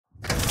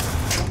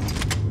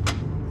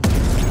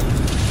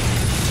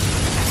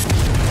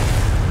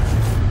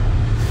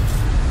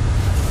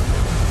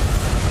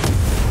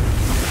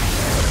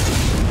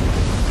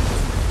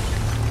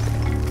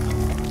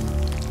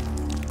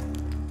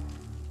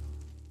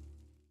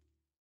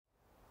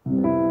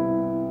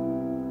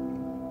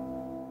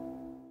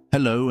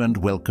Hello and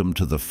welcome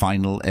to the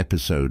final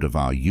episode of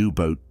our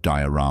U-Boat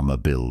diorama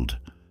build.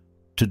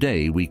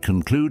 Today we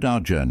conclude our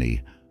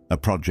journey, a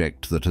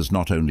project that has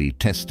not only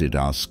tested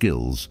our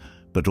skills,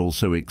 but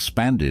also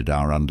expanded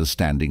our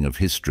understanding of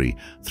history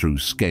through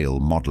scale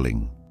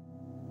modeling.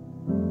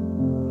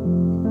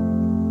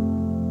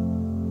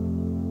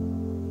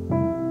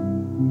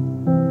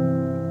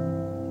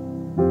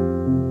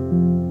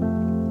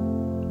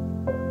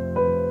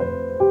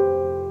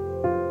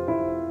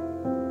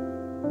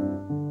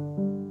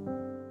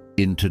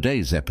 In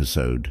today's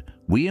episode,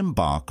 we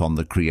embark on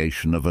the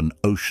creation of an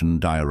ocean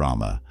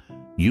diorama,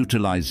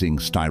 utilizing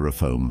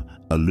styrofoam,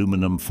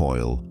 aluminum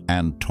foil,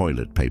 and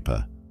toilet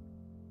paper.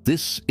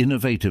 This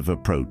innovative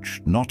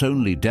approach not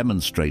only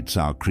demonstrates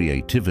our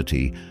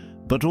creativity,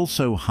 but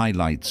also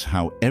highlights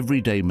how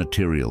everyday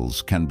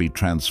materials can be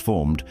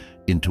transformed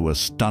into a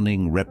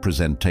stunning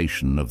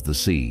representation of the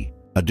sea.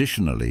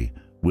 Additionally,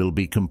 we'll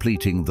be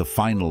completing the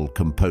final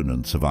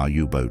components of our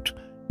U-boat,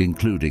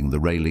 including the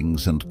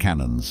railings and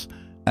cannons,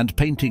 and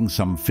painting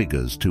some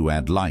figures to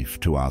add life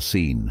to our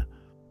scene.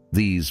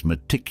 These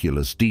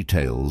meticulous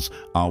details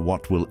are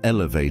what will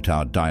elevate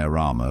our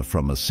diorama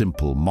from a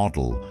simple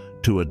model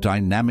to a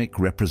dynamic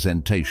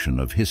representation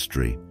of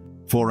history.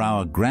 For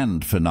our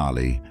grand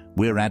finale,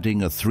 we're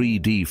adding a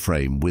 3D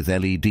frame with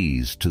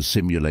LEDs to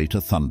simulate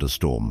a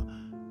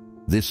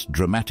thunderstorm. This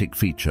dramatic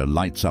feature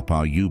lights up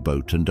our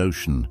U-boat and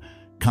ocean,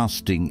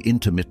 casting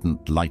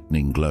intermittent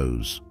lightning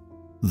glows.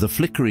 The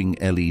flickering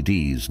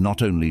LEDs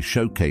not only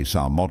showcase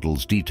our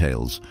model's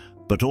details,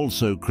 but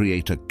also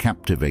create a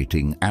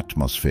captivating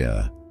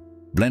atmosphere,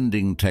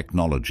 blending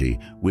technology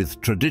with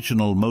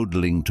traditional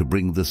modeling to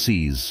bring the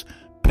sea's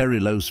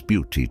perilous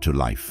beauty to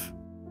life.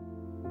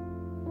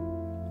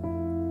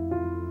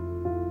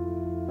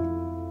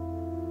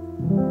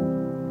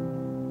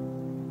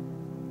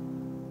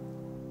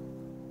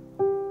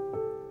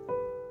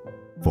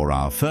 For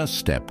our first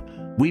step,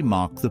 we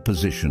mark the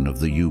position of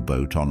the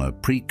U-boat on a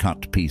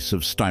pre-cut piece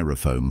of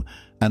styrofoam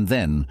and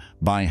then,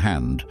 by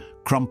hand,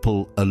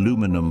 crumple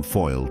aluminum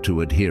foil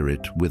to adhere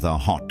it with a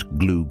hot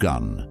glue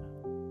gun.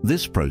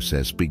 This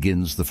process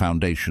begins the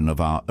foundation of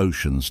our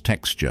ocean's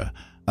texture,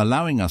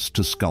 allowing us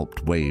to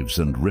sculpt waves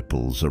and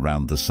ripples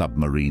around the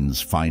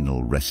submarine's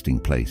final resting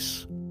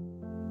place.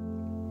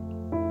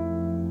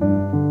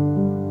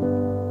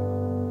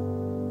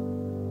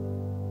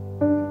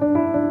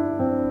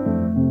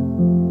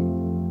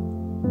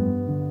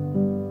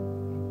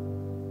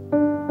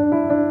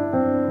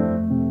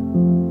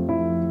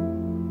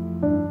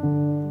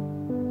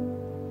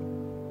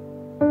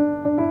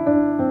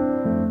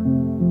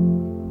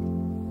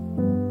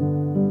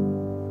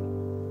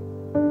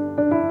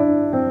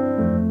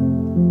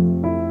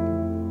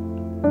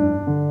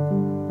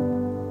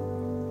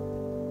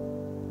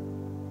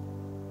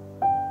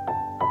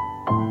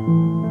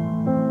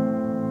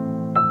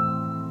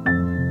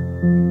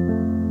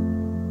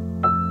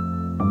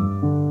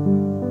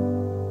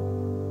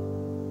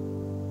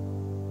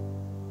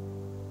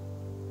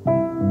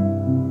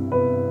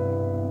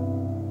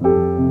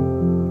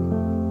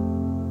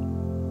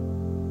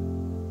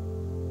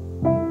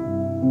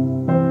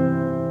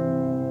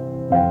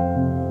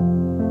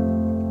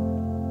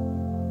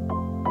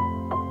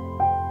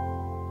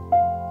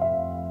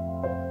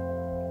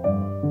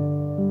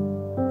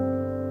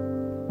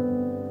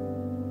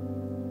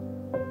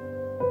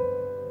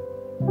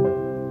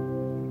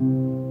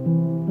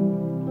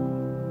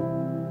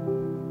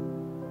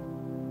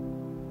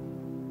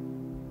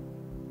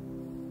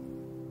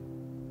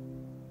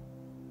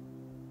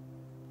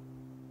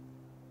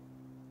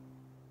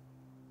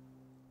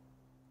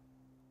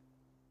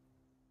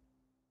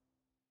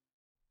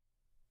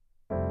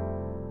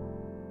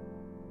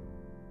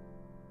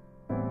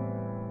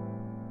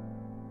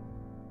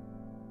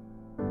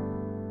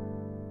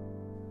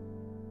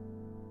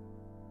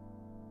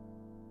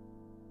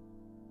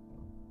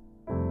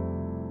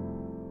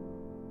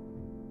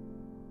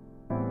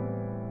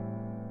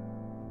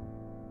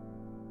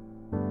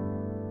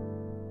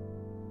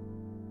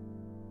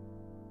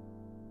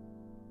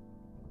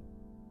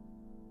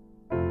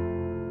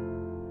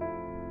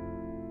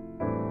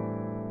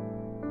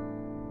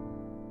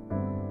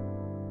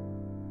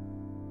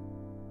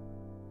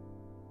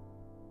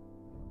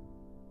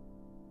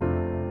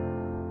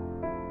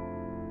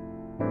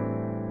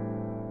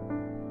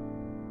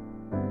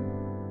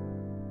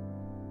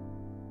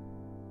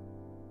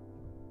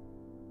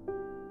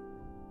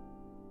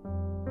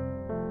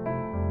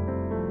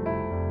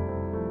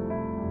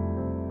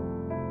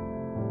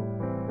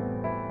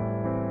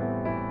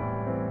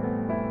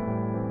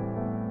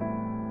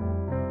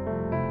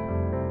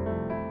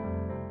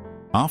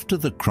 After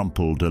the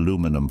crumpled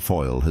aluminum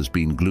foil has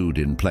been glued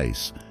in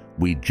place,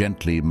 we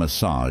gently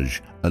massage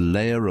a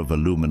layer of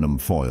aluminum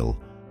foil,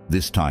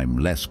 this time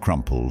less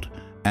crumpled,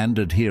 and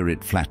adhere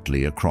it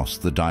flatly across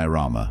the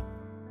diorama.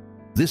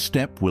 This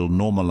step will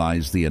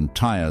normalize the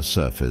entire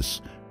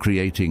surface,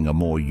 creating a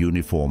more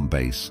uniform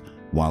base,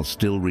 while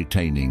still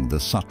retaining the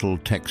subtle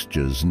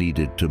textures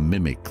needed to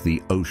mimic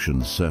the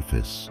ocean's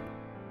surface.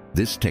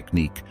 This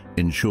technique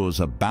ensures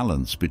a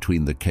balance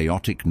between the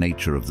chaotic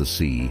nature of the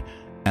sea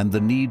and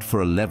the need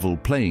for a level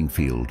playing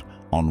field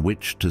on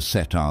which to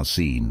set our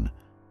scene,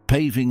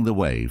 paving the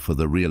way for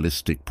the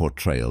realistic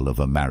portrayal of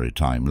a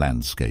maritime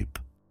landscape.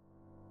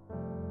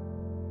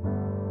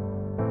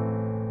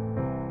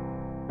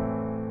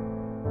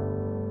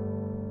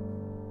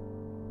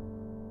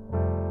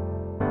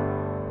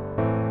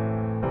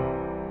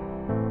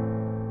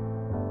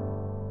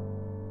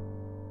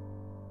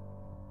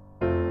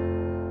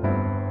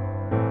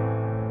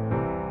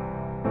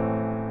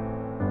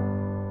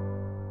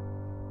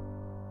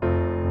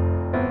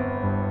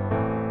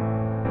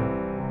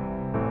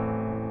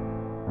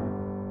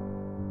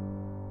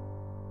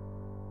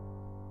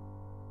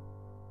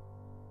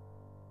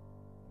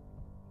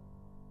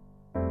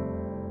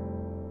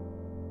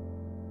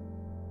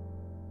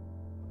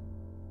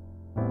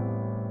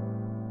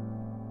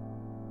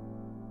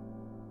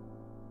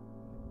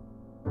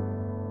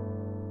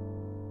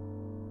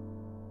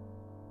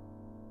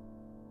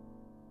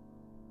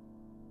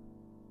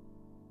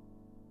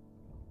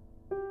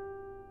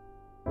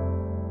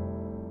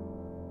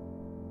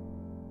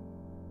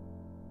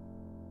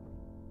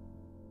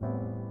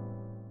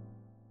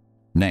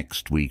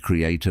 Next, we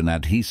create an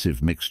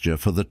adhesive mixture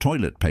for the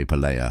toilet paper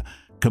layer,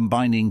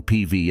 combining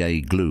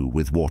PVA glue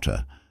with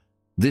water.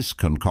 This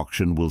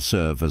concoction will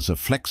serve as a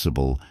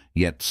flexible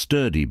yet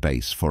sturdy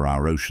base for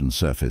our ocean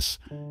surface,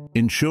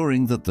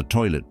 ensuring that the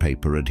toilet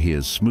paper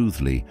adheres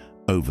smoothly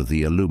over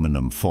the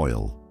aluminum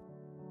foil.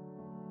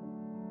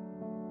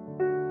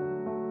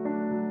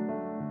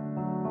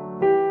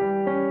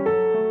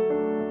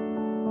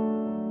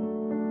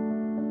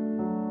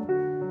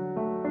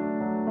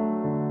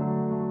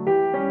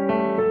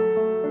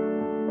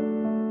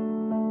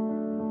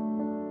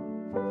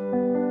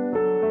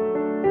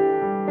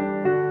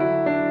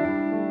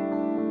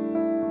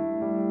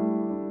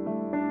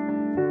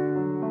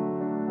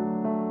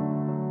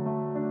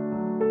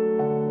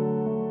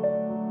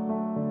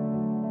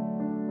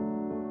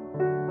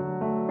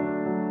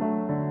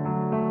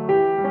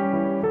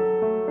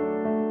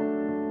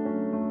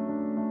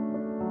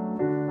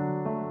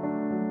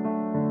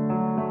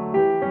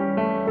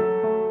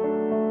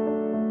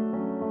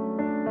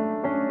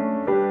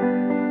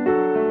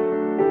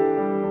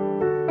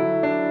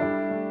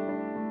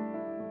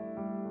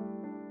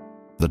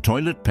 The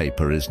toilet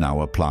paper is now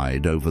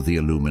applied over the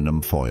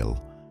aluminum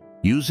foil.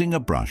 Using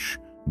a brush,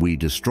 we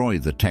destroy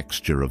the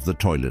texture of the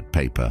toilet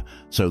paper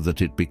so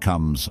that it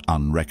becomes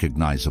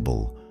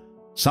unrecognizable.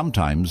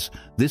 Sometimes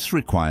this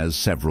requires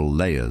several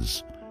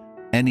layers.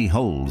 Any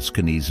holes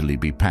can easily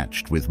be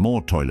patched with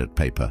more toilet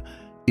paper.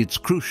 It's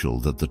crucial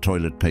that the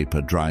toilet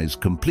paper dries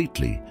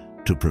completely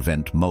to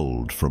prevent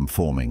mold from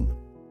forming.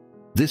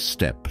 This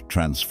step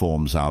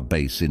transforms our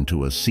base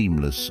into a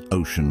seamless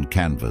ocean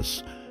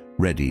canvas,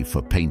 ready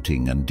for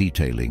painting and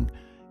detailing,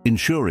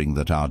 ensuring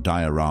that our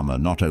diorama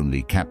not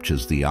only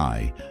captures the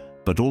eye,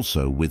 but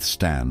also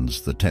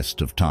withstands the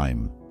test of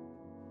time.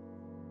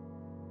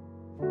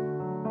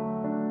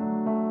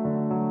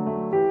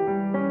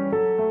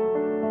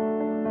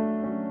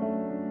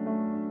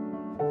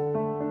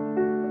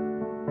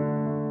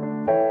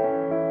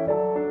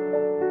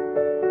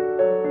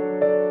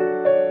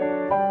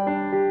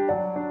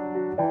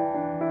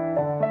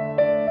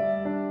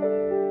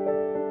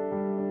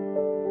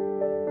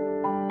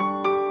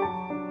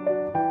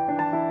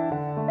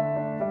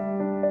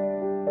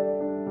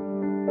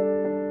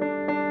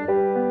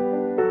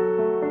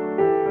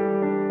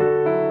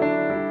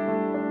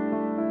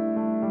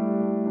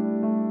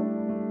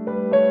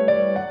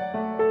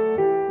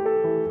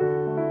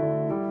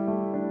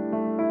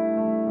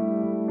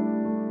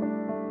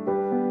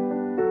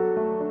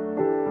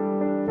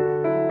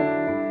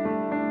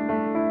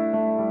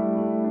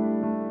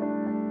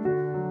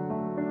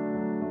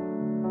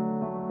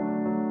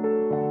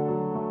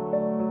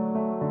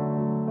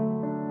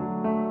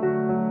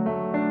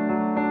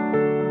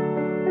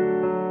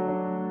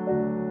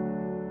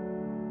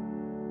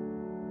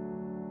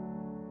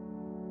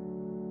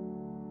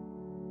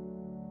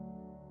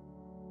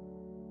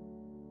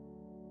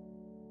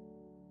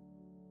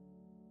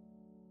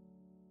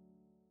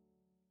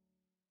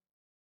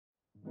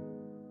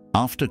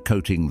 After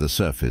coating the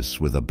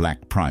surface with a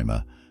black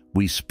primer,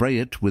 we spray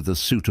it with a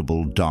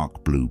suitable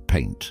dark blue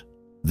paint.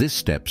 This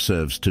step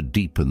serves to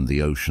deepen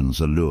the ocean's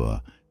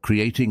allure,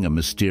 creating a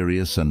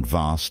mysterious and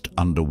vast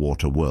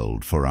underwater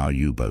world for our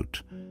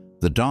U-boat.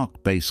 The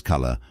dark base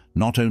color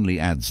not only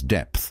adds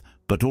depth,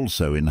 but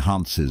also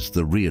enhances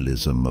the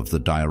realism of the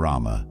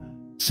diorama,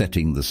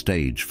 setting the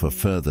stage for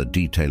further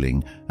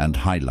detailing and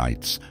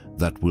highlights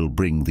that will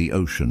bring the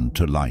ocean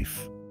to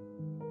life.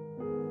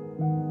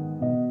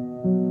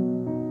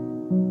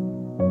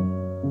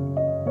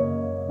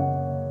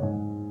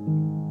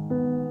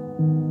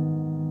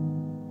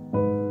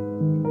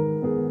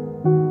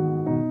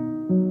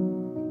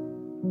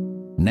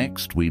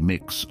 Next, we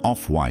mix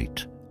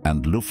off-white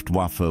and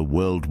Luftwaffe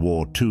World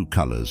War II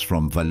colors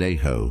from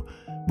Vallejo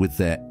with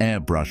their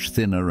airbrush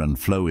thinner and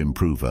flow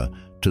improver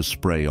to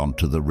spray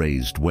onto the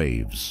raised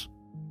waves.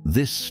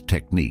 This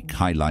technique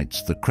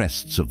highlights the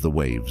crests of the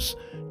waves,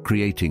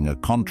 creating a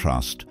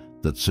contrast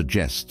that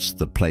suggests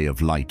the play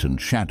of light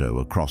and shadow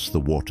across the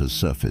water's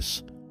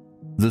surface.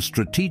 The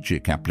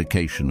strategic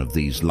application of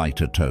these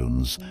lighter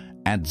tones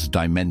adds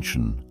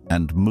dimension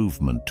and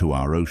movement to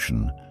our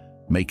ocean,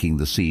 making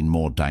the scene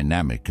more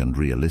dynamic and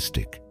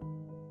realistic.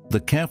 The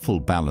careful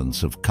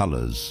balance of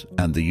colors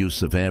and the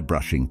use of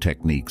airbrushing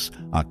techniques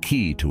are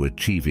key to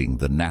achieving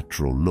the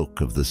natural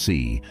look of the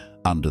sea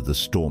under the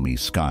stormy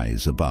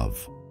skies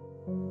above.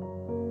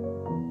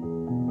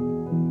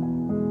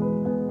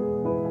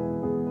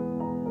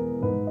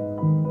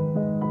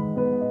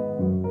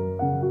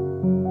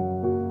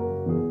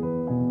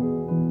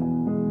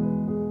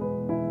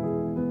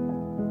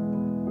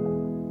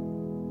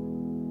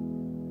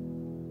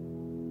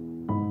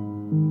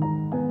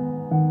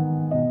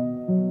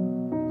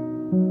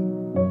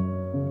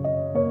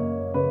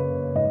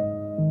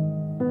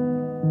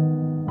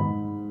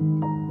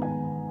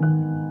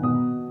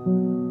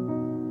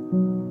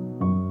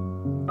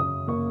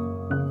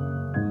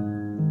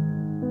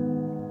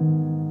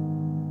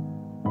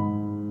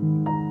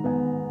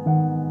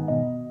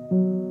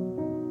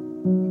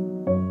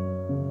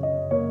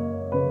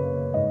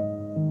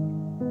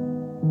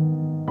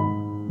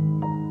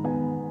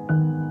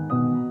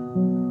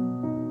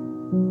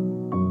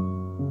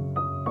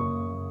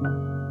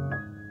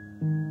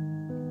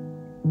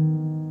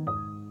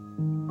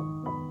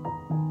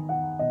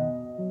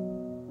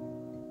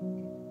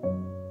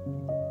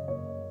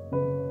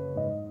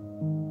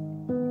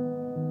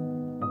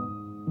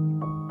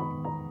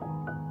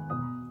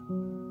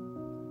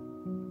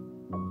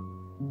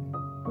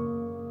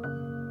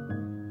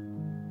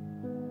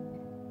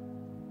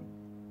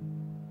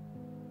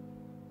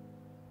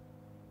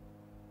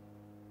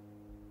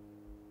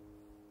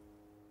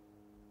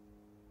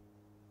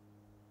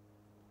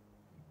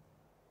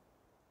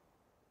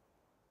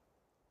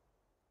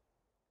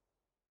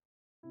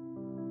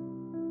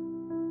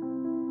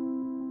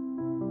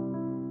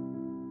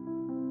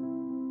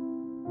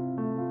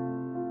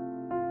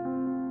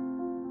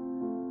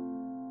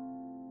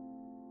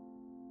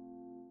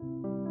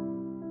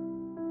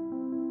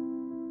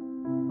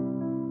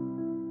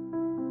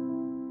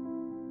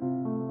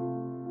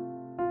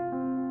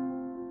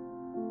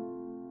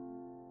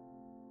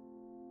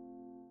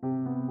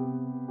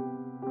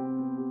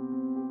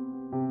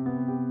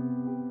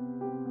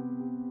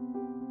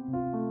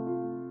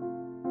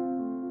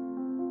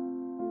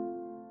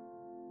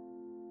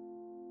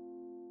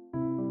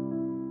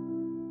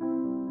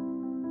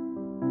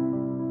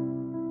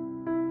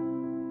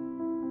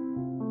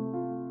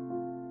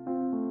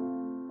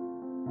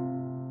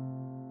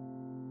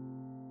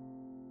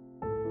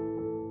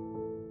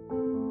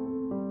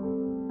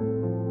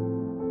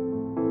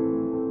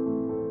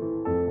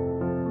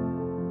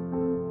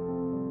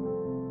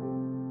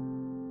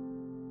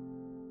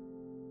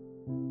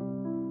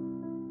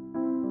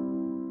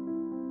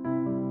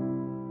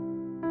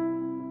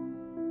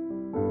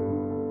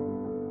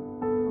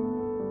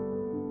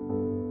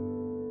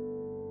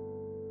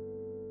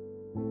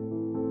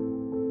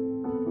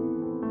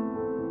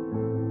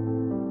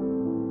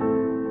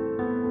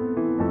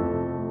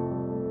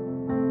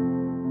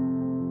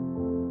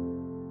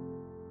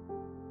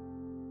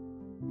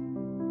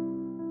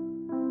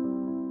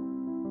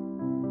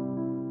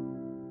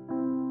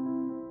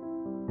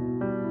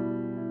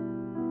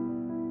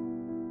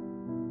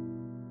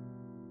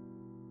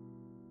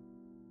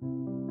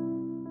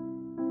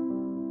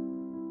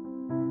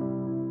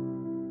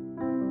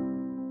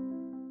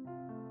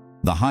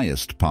 The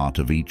highest part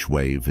of each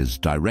wave is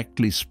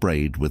directly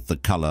sprayed with the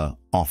color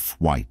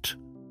off-white.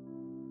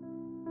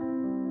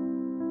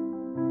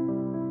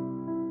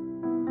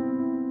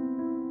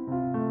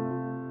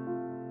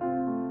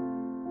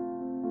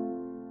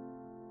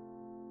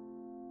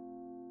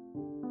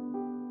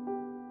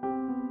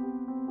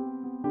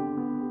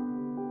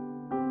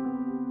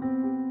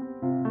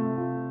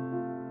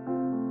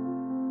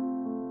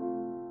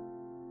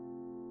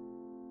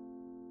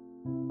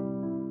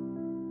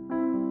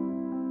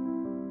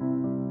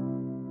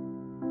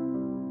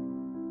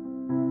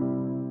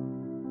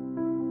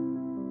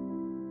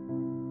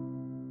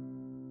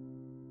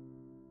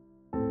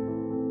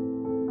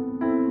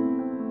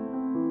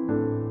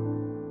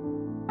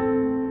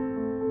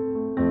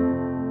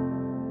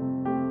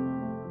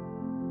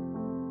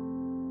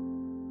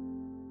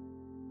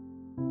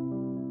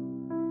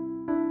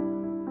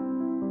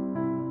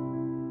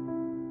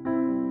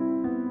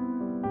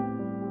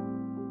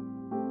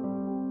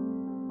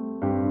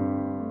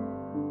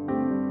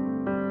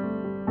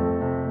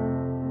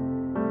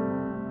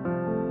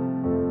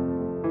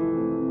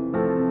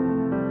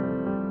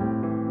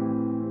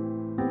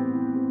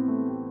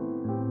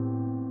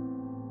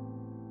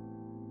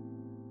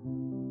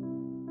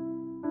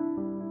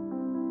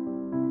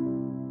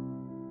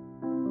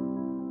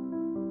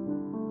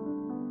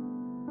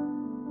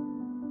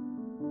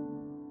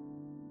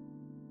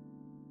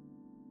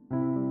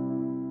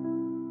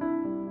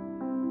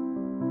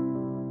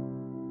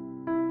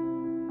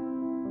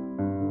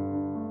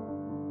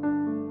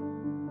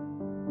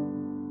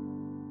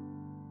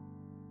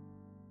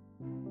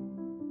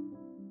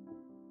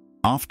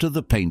 After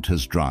the paint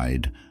has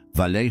dried,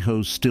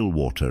 Vallejo still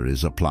water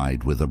is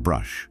applied with a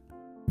brush.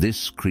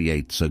 This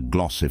creates a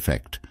gloss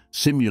effect,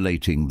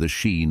 simulating the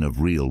sheen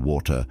of real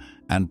water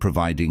and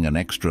providing an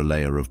extra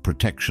layer of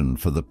protection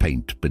for the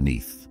paint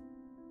beneath.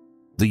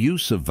 The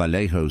use of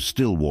Vallejo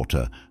still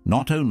water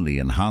not only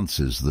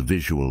enhances the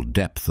visual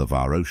depth of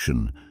our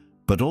ocean,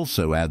 but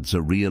also adds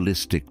a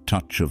realistic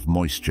touch of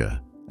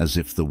moisture, as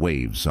if the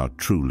waves are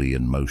truly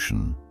in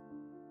motion.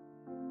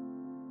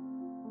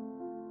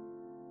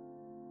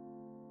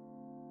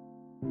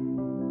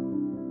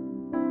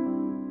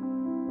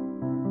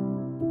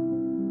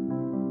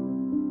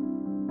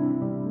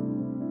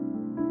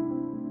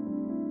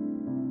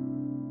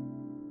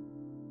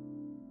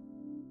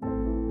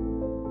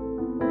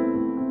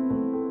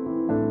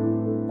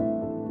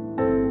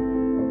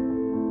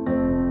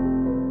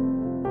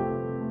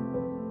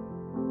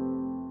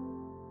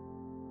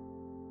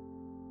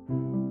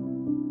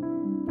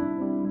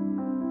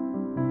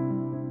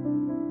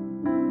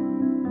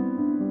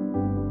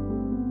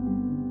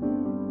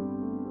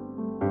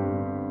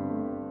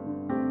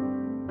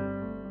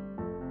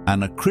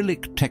 An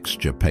acrylic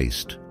texture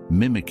paste,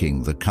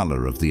 mimicking the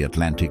color of the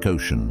Atlantic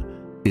Ocean,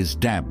 is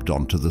dabbed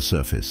onto the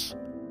surface.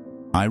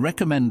 I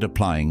recommend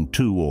applying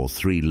 2 or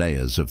 3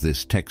 layers of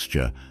this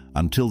texture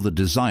until the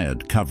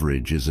desired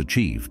coverage is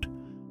achieved.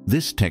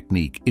 This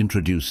technique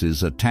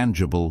introduces a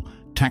tangible,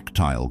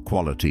 tactile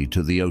quality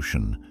to the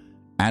ocean,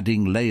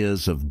 adding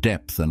layers of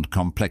depth and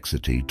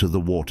complexity to the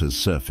water's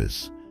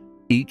surface.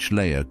 Each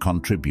layer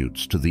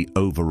contributes to the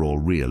overall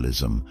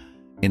realism,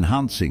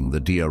 enhancing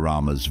the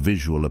diorama's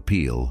visual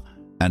appeal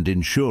and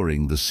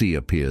ensuring the sea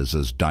appears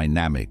as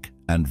dynamic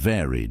and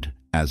varied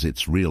as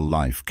its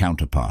real-life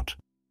counterpart.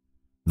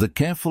 The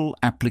careful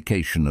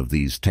application of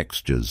these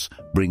textures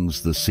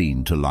brings the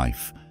scene to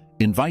life,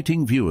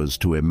 inviting viewers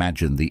to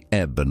imagine the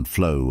ebb and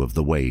flow of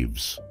the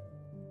waves.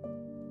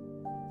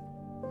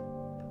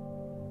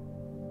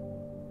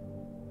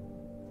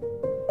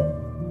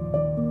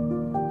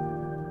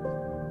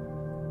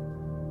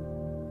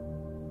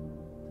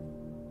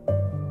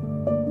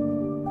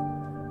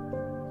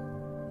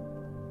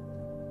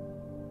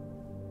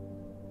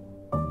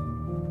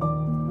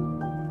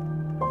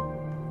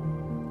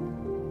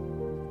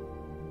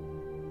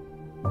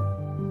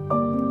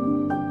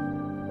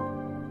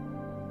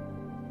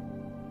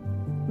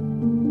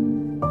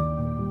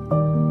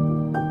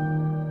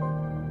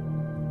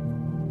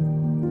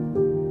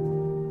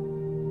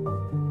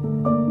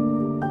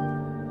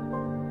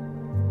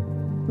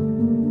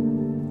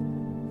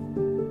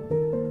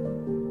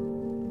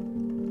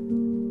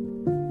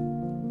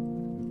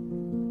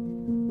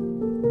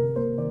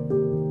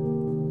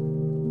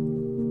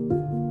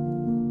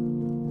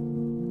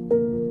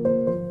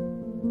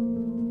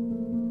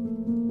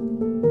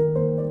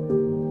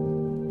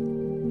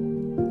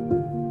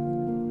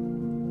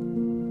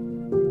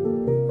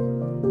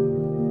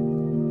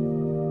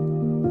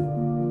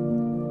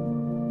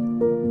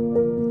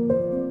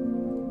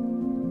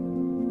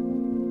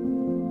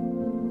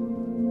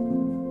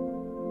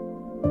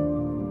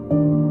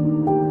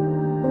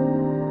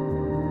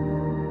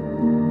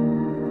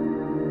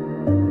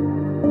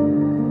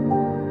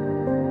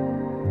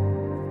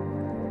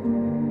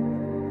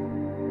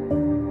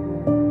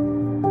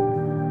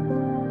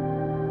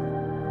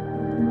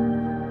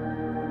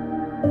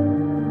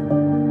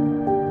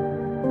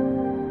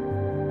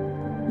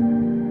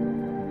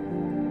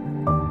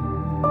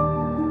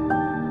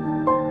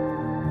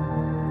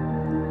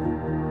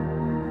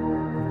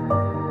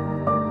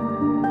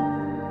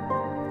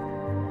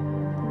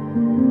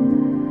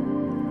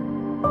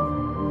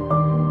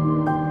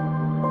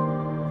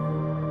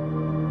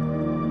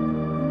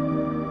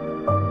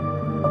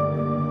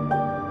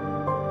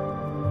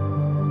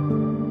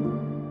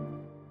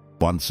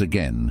 Once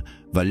again,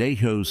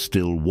 Vallejo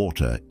still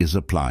water is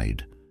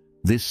applied.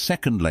 This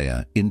second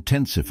layer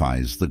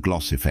intensifies the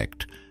gloss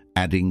effect,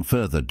 adding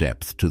further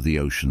depth to the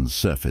ocean's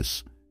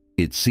surface.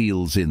 It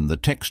seals in the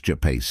texture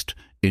paste,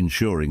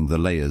 ensuring the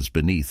layers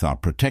beneath are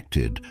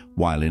protected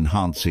while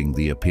enhancing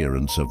the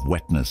appearance of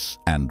wetness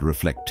and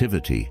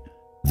reflectivity.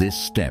 This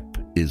step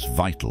is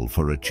vital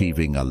for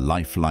achieving a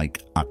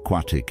lifelike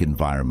aquatic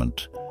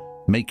environment,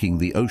 making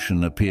the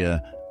ocean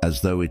appear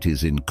as though it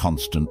is in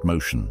constant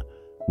motion,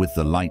 with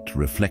the light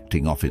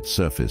reflecting off its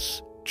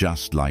surface,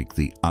 just like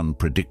the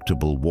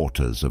unpredictable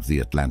waters of the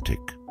Atlantic.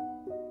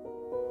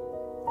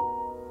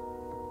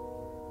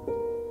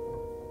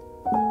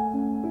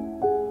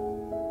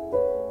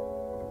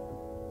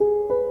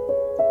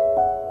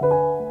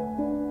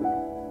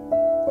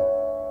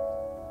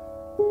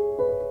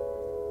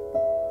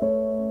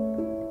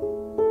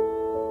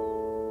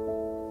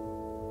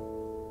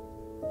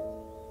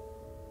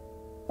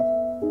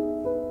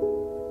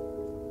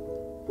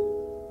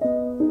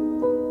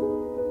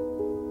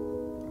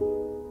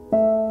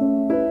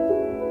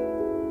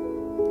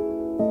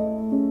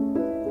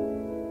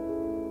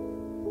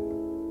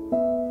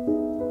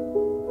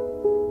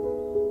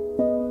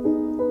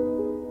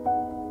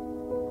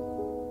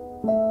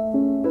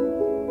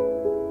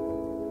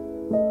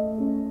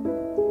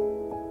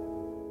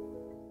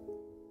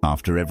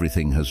 After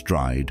everything has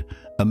dried,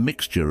 a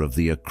mixture of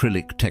the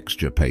acrylic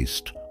texture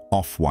paste,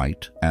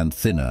 off-white and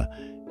thinner,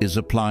 is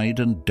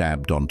applied and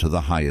dabbed onto the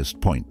highest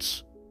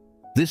points.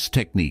 This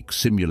technique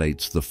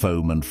simulates the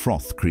foam and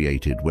froth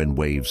created when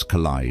waves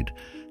collide,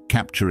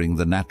 capturing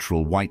the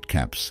natural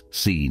whitecaps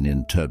seen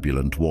in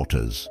turbulent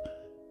waters.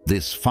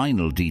 This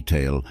final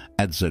detail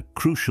adds a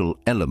crucial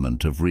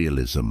element of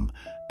realism,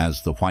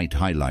 as the white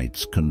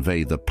highlights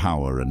convey the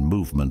power and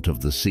movement of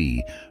the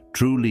sea,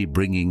 truly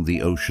bringing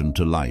the ocean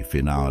to life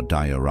in our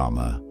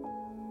diorama.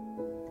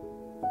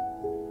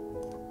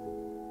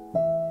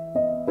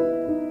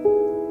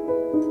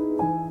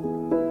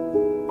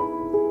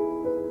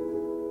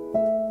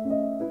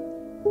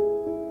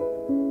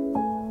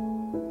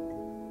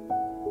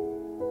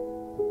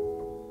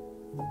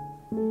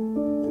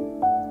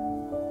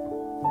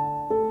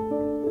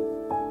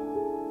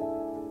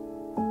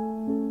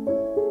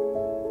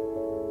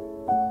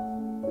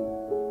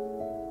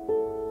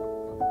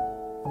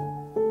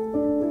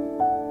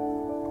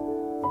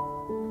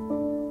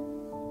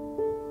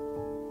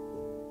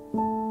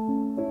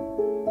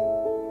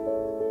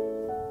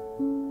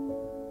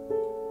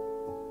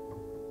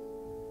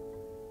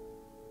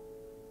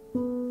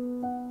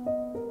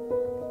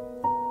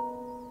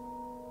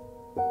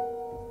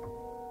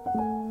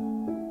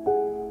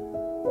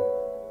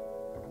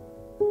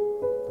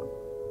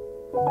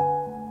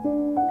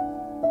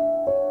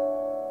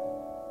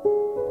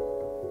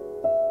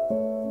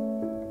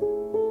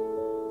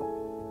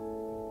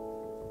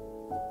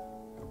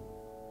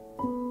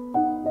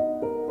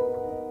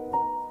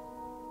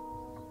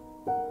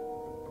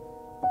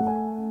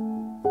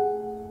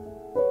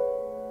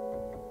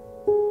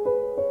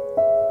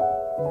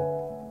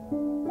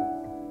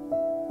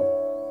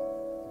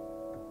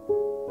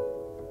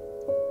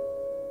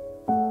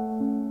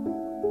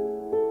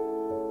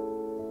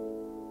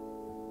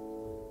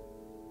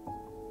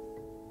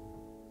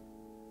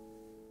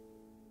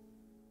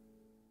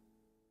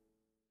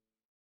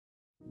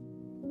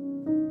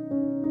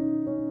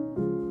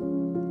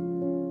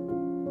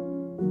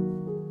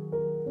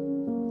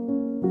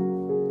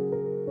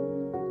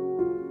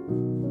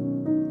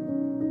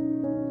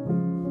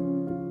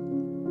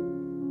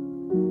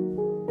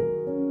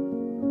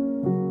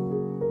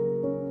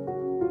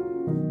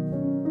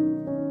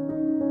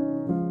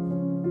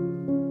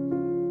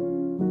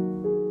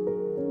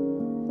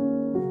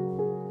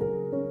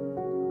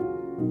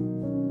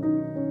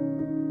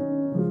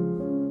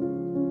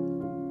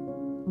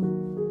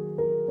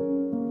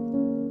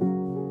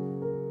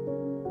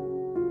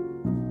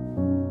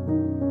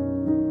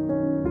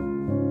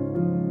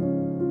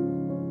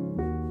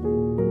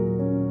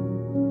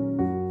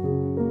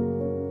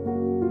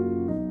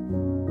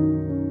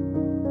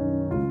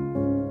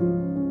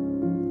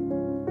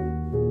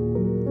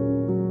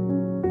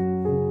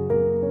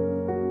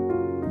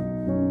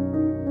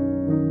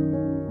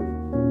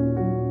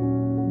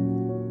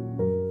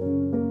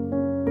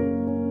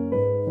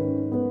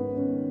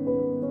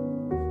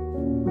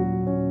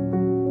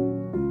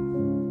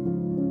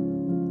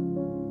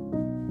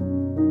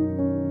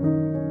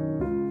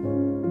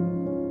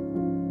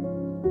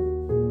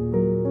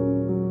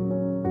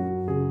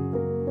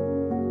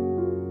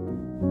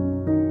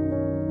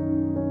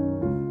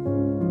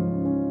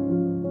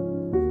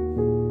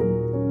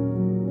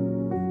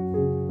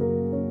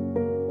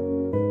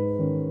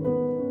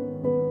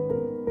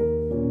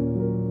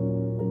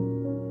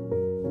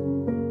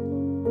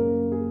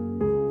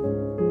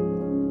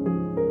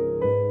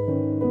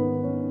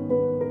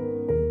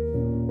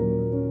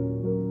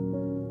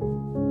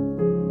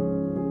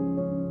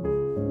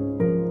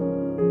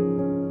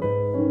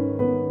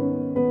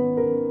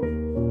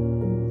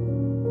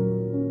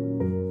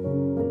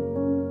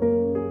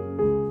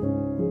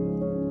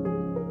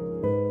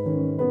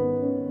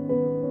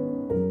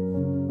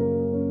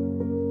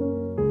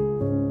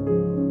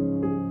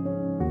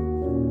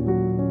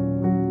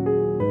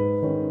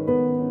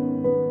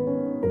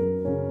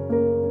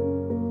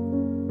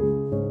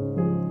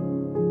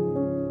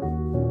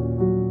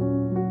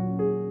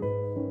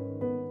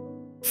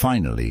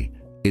 Finally,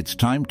 it's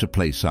time to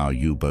place our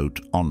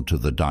U-boat onto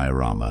the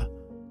diorama.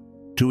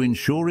 To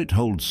ensure it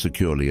holds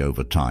securely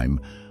over time,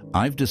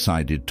 I've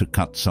decided to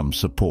cut some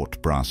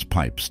support brass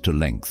pipes to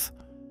length.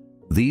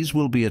 These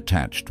will be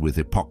attached with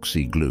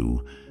epoxy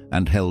glue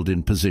and held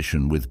in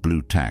position with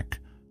blue tack.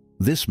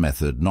 This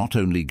method not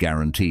only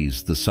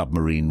guarantees the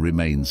submarine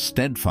remains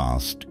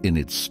steadfast in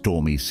its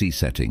stormy sea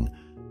setting,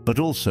 but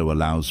also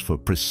allows for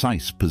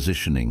precise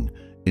positioning,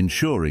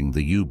 ensuring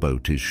the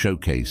U-boat is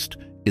showcased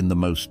in the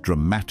most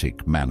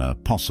dramatic manner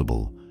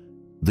possible.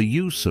 The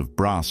use of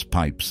brass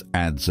pipes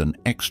adds an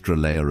extra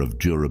layer of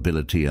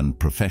durability and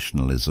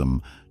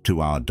professionalism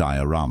to our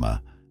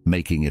diorama,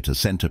 making it a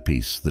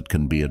centerpiece that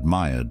can be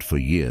admired for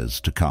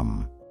years to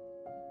come.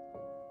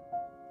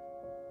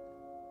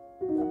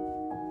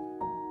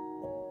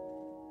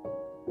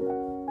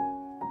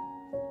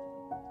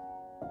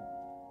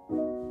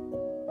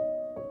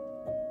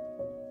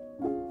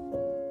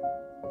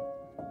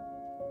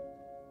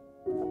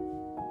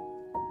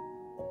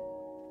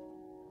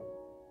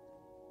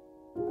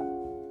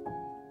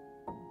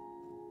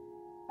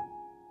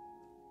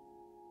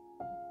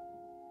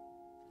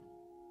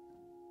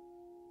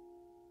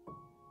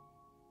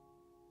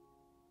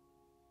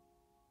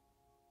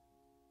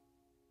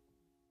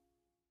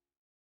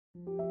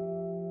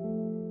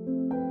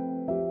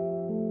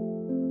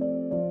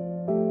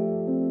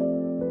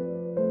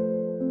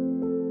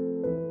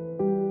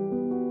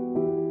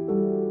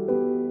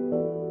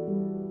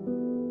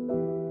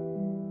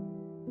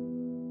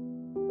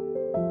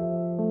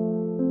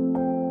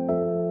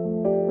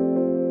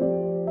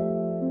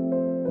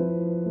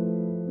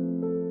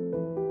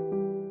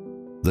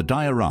 The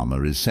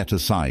diorama is set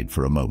aside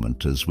for a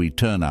moment as we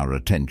turn our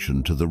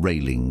attention to the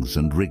railings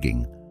and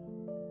rigging.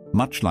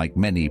 Much like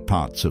many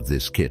parts of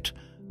this kit,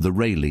 the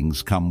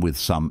railings come with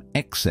some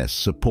excess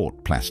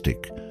support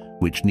plastic,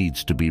 which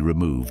needs to be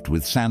removed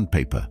with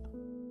sandpaper.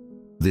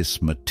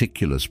 This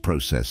meticulous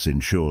process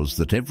ensures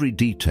that every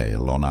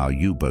detail on our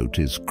U-boat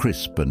is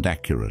crisp and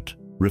accurate,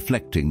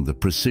 reflecting the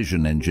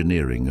precision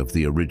engineering of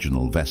the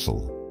original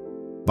vessel.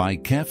 By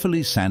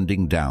carefully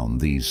sanding down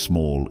these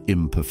small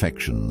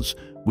imperfections,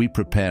 we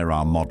prepare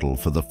our model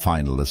for the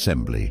final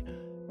assembly,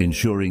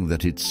 ensuring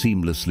that it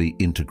seamlessly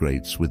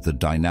integrates with the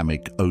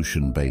dynamic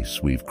ocean base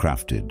we've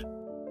crafted.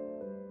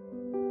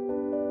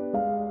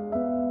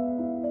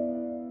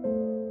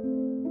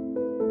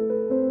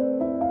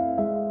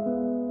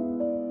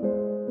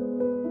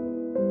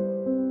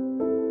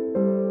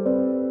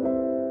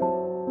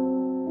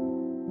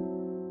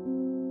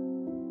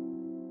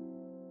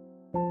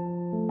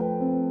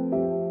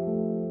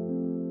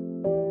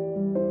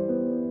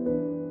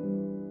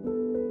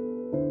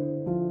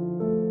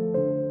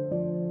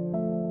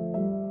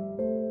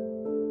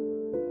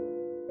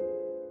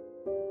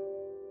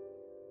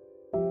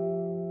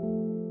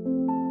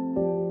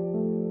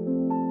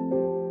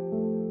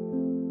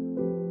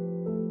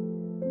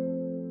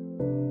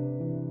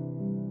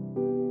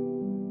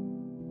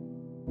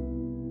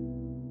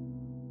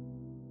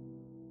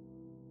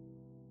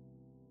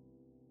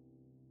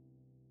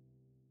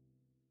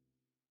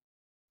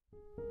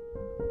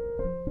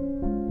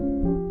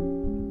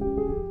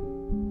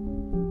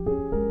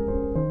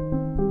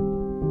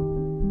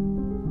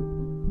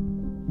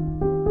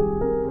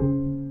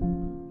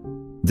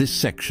 This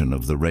section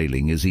of the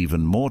railing is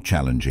even more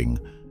challenging,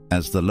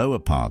 as the lower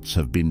parts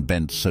have been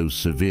bent so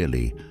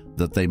severely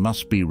that they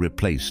must be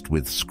replaced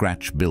with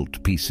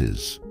scratch-built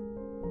pieces.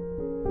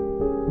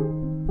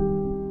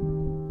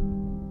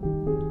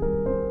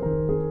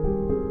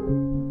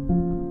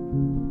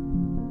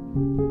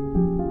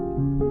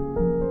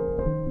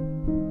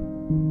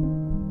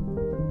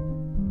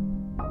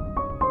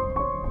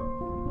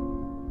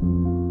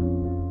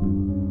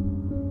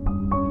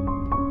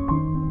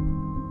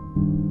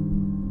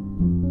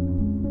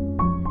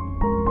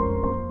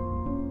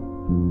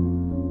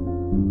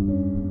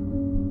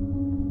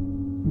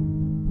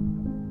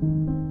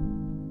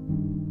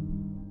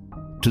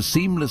 To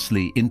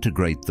seamlessly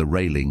integrate the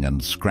railing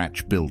and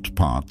scratch-built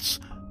parts,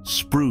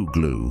 sprue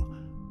glue,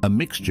 a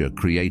mixture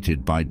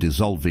created by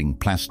dissolving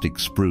plastic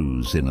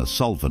sprues in a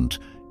solvent,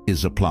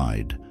 is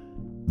applied.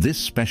 This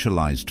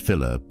specialized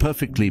filler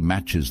perfectly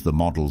matches the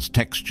model's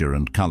texture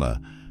and color,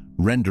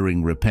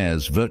 rendering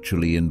repairs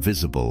virtually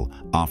invisible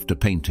after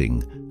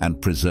painting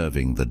and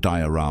preserving the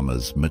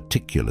diorama's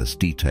meticulous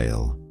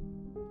detail.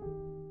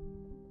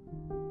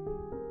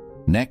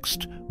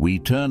 Next, we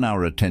turn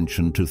our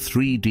attention to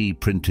 3D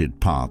printed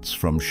parts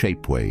from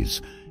shapeways,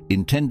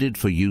 intended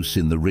for use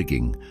in the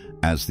rigging,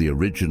 as the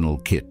original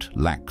kit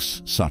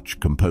lacks such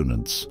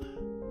components.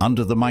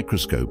 Under the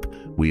microscope,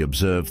 we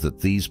observe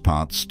that these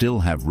parts still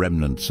have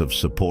remnants of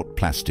support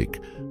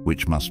plastic,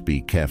 which must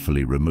be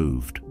carefully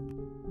removed.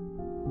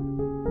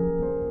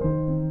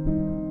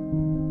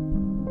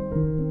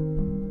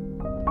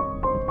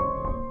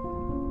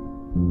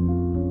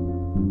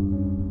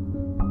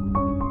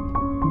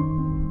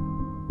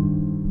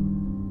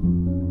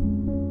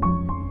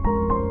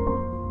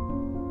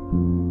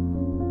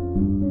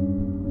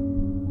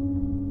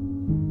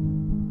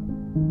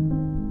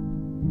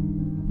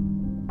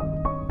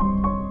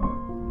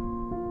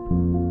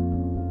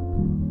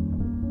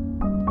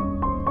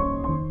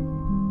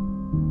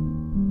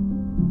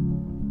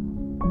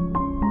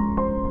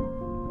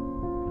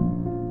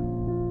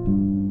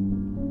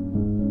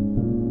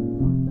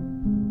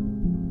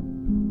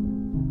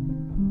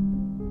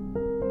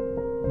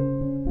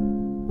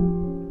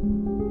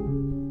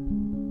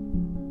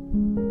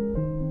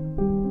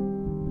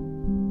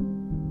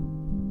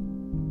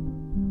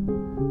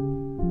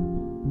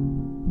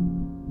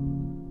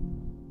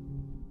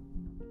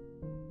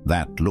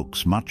 That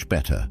looks much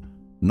better.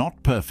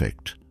 Not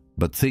perfect,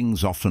 but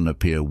things often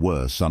appear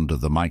worse under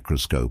the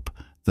microscope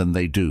than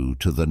they do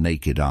to the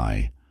naked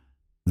eye.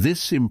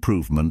 This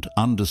improvement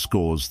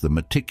underscores the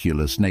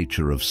meticulous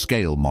nature of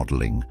scale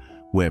modeling,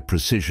 where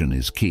precision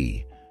is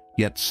key.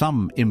 Yet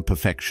some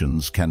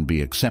imperfections can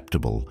be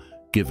acceptable,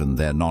 given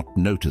they're not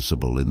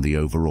noticeable in the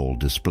overall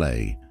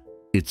display.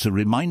 It's a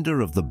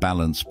reminder of the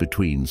balance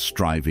between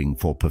striving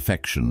for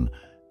perfection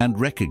and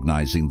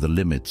recognizing the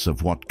limits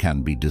of what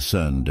can be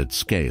discerned at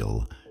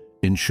scale,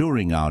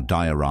 ensuring our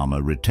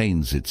diorama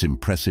retains its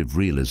impressive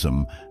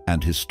realism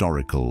and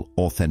historical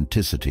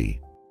authenticity.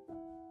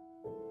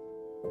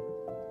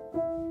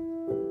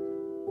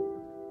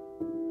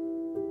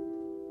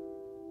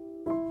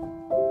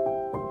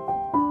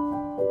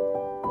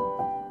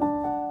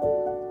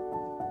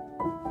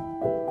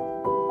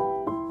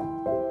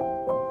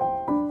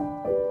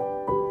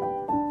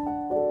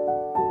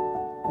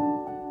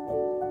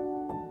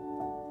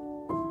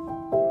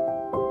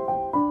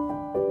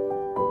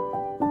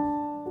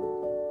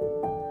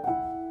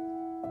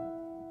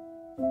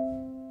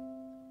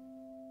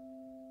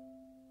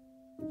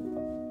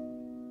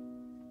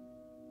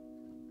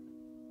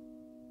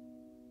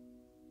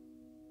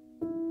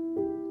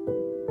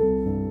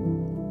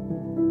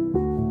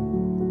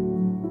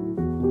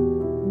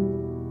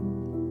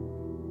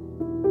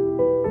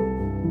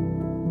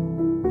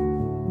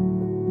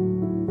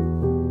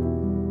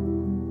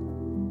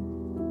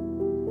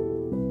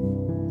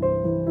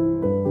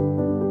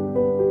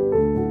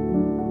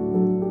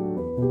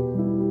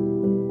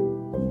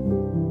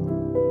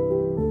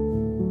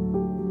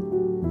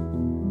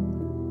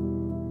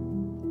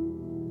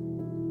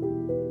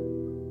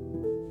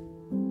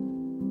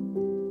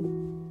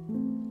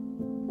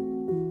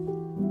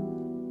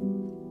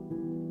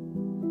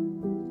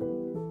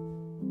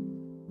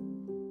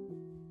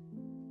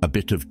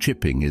 bit of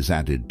chipping is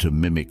added to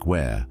mimic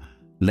wear,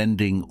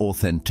 lending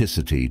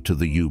authenticity to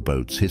the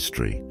U-boat's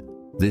history.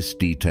 This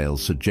detail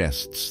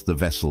suggests the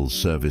vessel's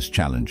service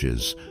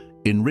challenges,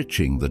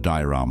 enriching the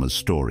diorama's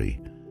story.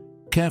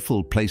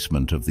 Careful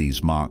placement of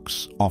these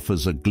marks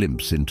offers a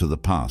glimpse into the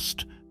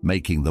past,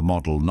 making the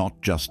model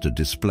not just a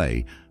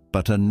display,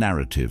 but a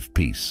narrative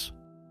piece.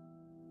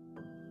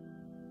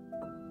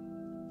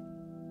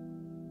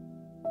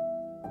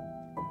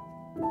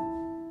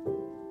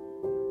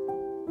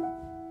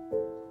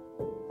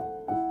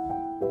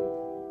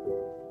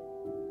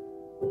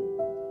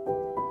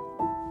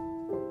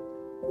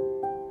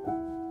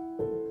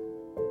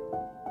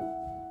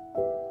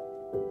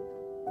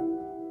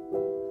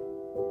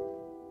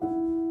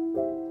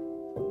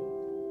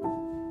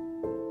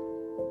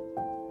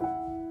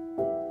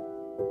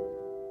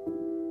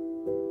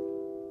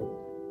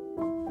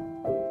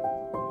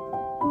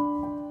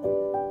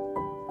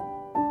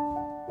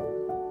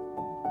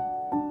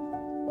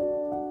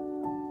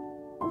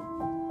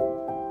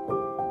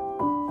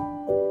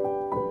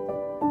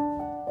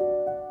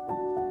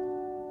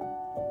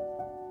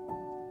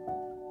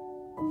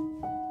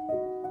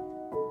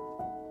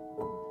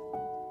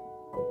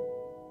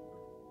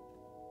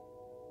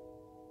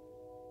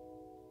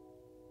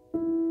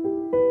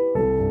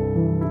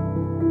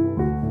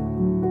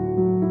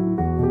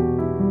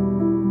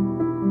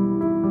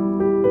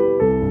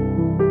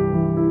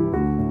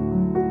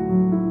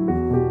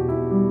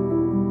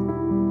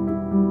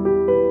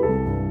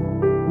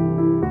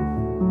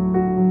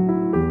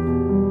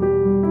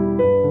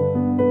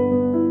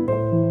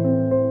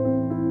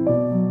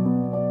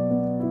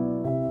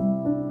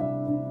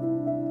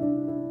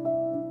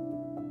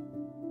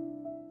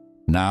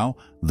 Now,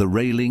 the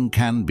railing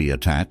can be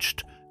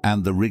attached,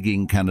 and the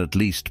rigging can at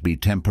least be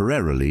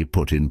temporarily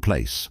put in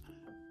place.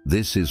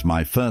 This is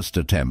my first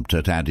attempt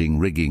at adding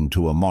rigging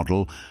to a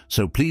model,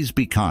 so please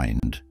be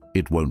kind,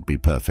 it won't be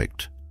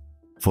perfect.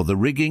 For the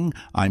rigging,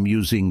 I'm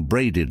using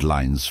braided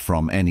lines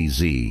from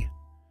NEZ.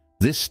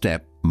 This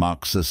step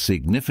marks a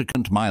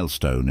significant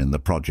milestone in the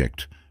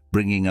project,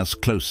 bringing us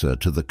closer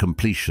to the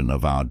completion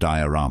of our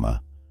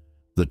diorama.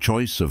 The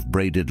choice of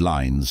braided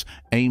lines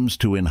aims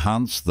to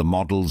enhance the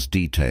model's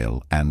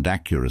detail and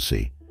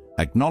accuracy,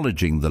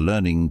 acknowledging the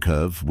learning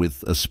curve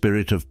with a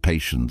spirit of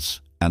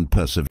patience and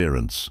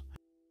perseverance.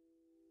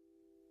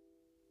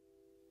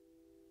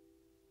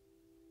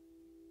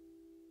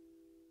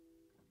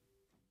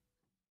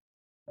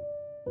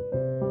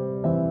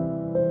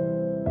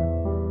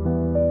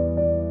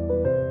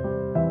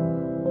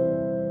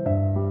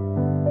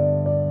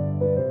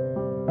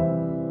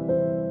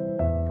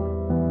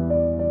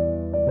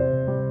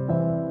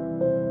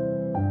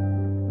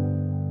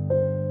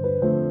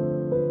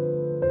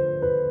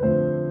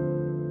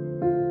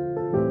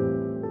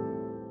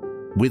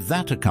 With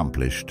that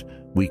accomplished,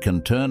 we can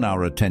turn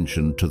our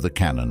attention to the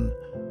cannon.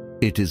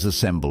 It is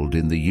assembled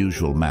in the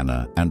usual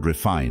manner and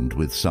refined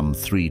with some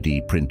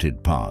 3D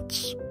printed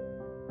parts.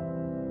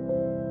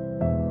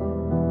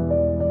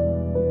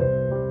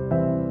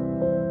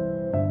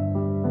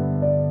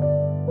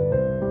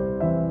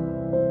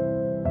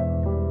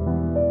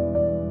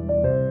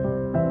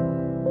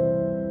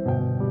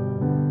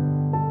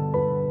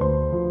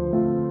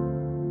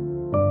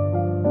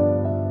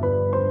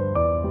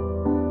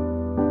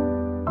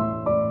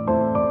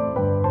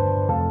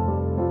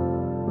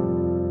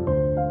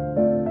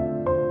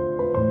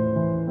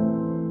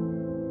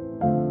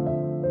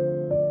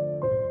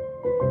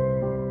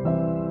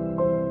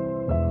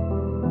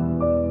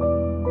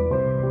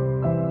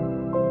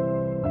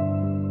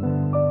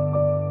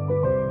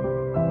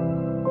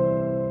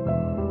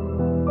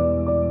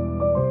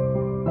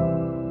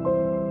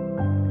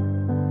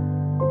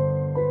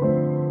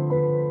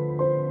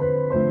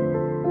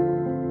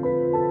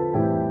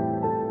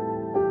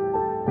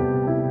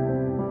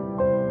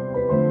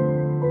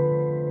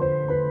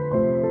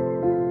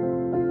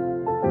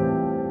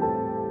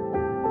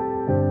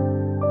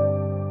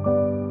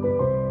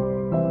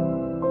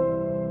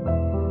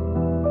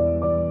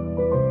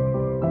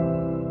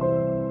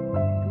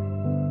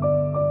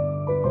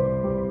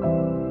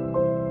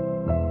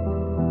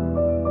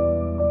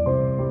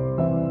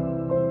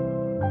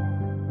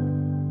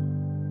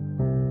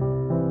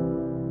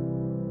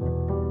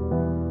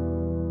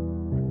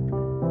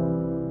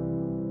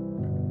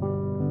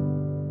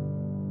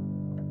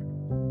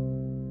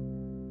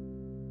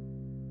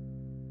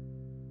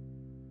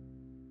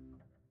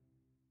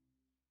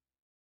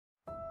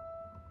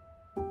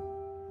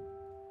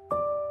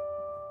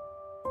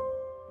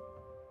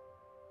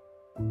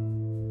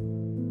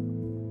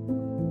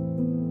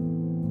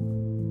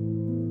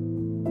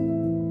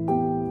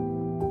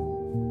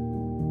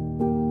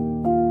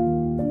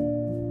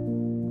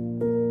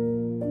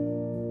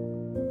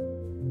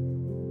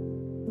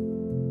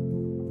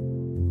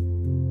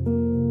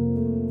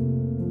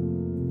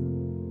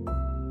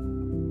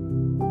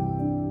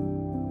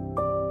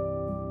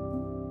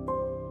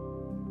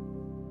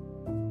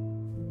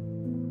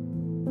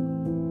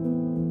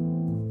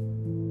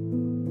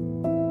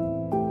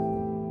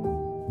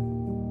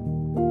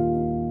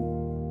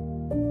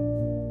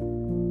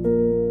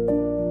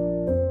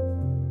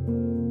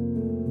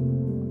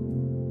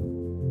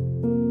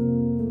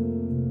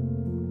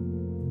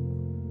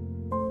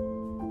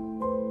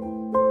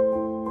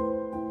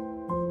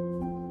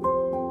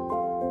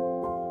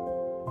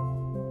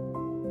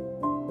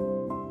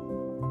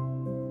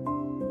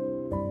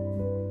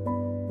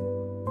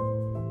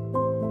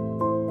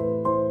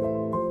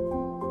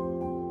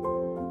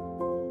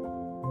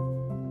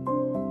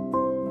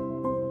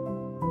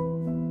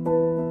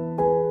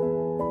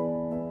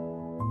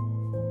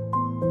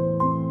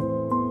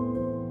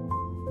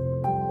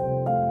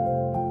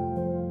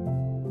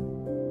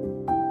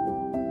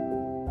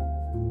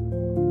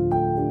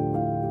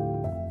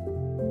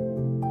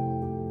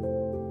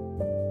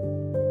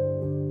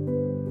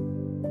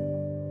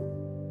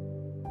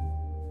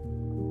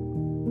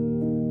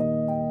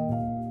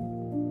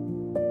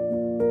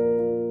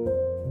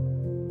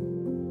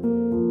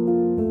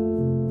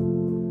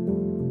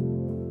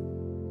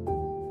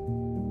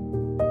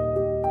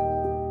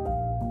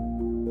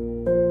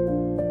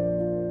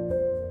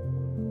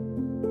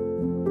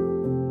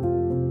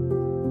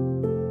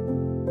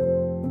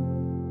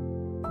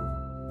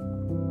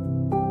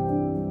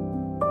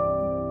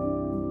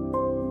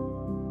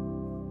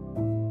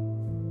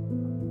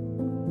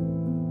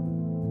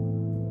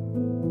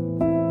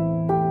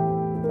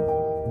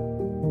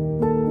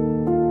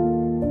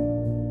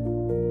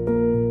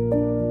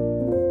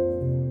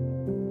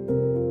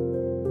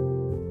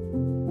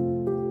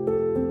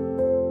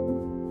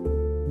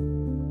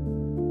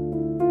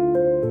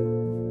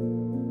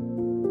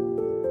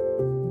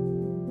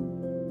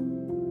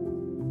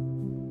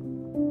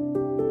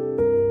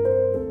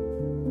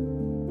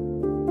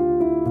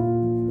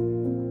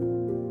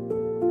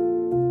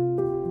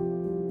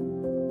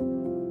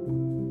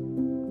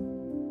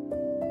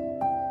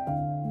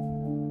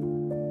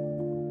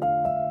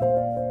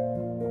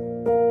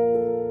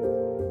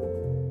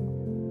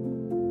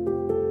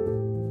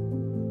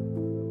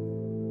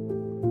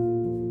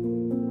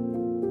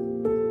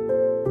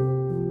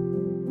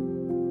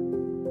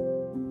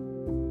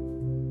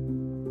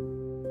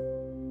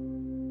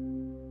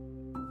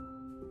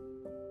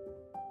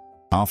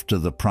 After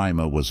the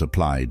primer was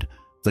applied,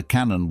 the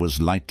cannon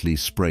was lightly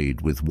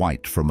sprayed with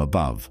white from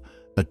above,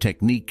 a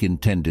technique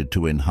intended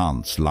to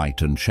enhance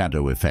light and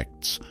shadow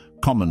effects,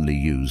 commonly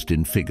used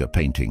in figure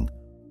painting.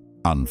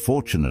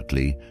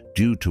 Unfortunately,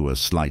 due to a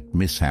slight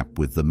mishap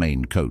with the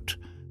main coat,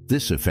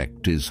 this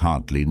effect is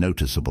hardly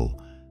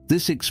noticeable.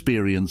 This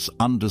experience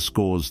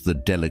underscores the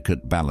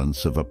delicate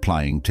balance of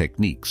applying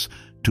techniques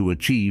to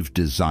achieve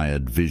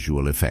desired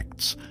visual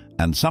effects,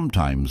 and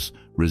sometimes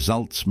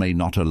results may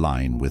not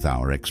align with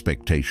our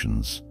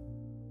expectations.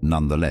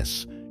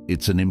 Nonetheless,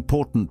 it's an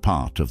important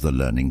part of the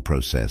learning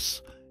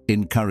process,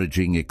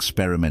 encouraging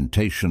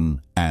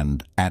experimentation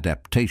and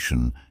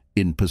adaptation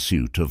in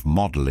pursuit of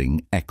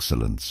modeling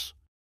excellence.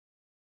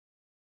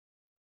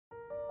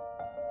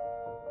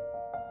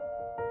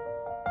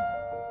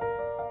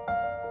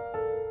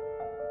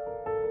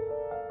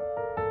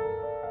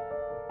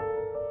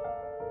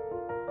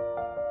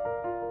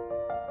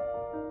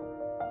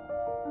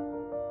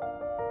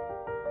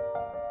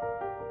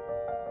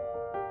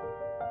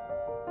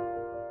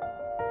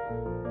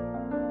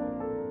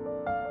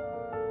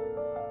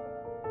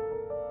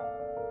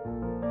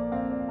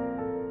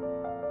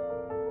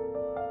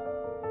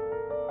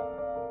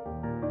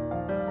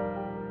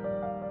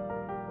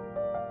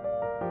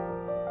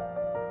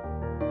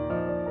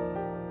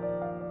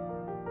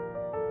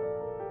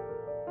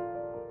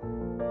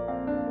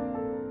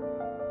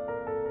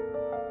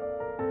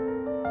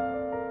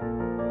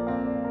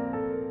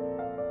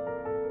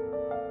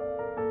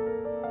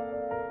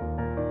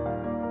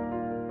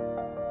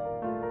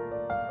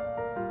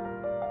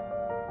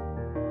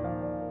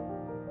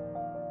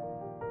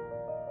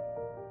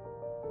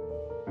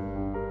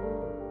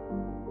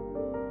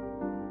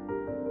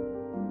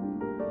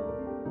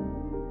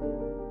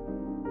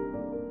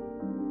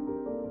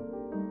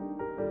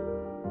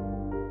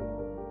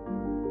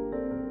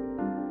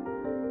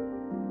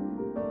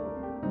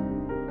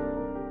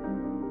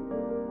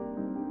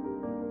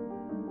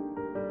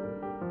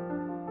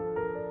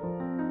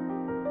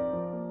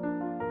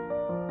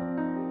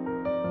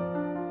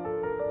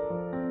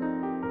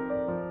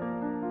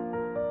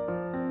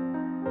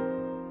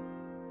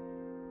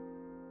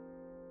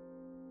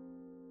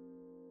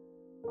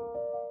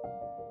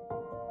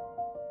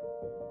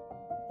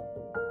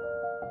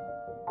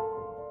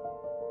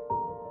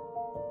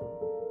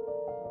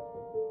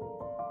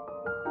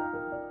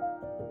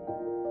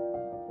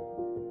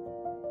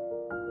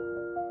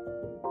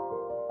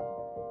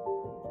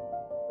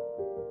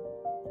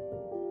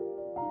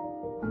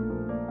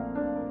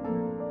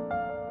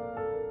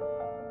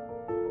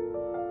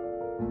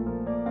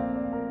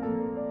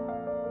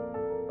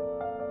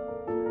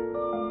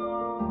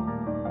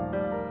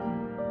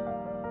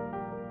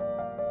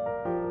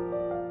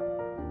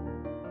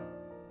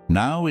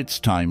 Now it's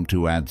time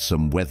to add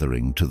some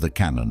weathering to the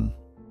cannon.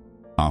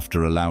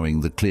 After allowing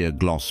the clear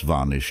gloss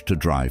varnish to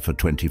dry for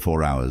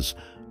 24 hours,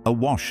 a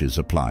wash is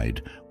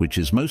applied, which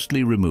is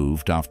mostly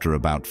removed after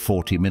about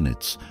 40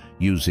 minutes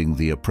using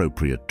the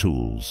appropriate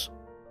tools.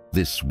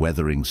 This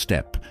weathering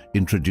step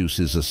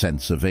introduces a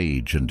sense of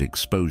age and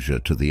exposure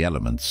to the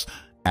elements,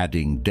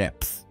 adding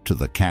depth to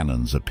the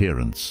cannon's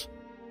appearance.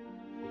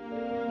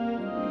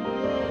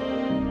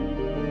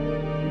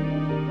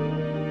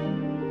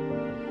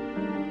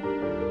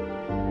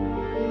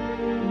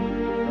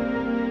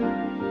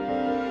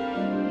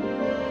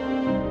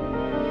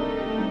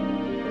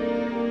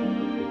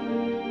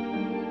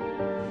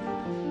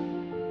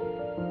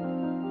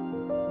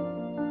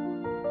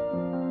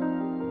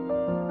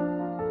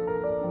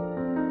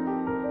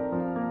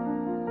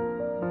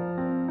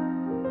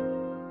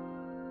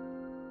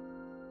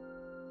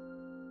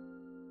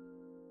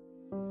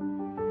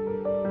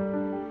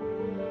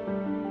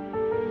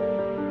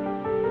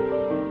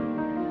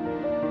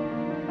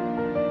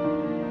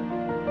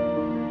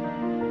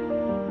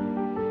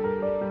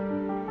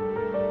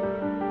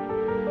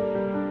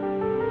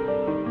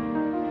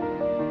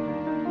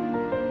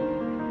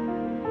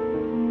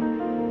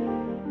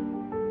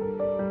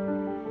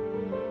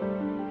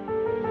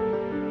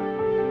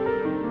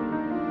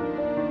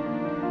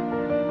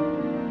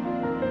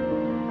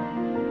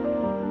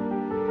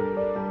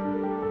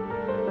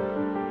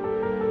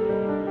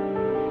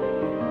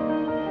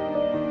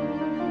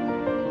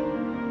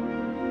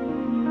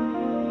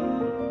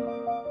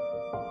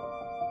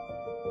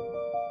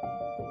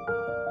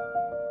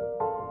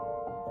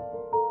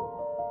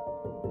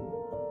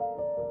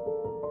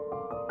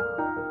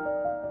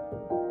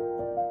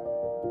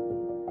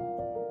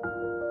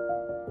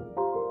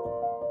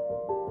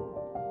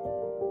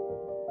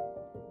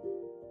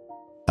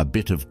 A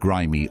bit of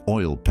grimy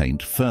oil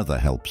paint further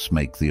helps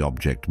make the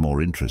object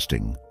more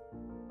interesting.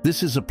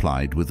 This is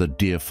applied with a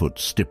deerfoot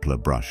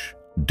stippler brush,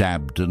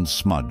 dabbed and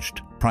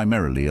smudged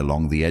primarily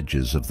along the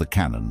edges of the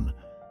cannon.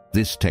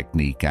 This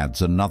technique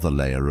adds another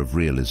layer of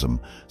realism,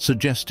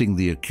 suggesting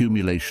the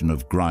accumulation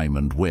of grime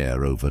and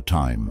wear over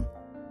time.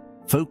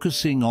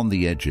 Focusing on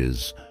the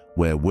edges,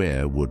 where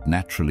wear would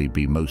naturally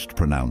be most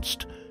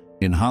pronounced,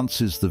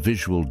 enhances the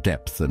visual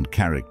depth and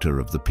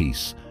character of the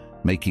piece,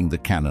 making the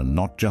cannon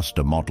not just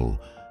a model,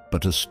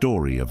 but a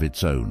story of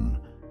its own,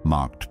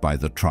 marked by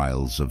the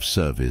trials of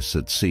service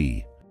at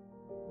sea.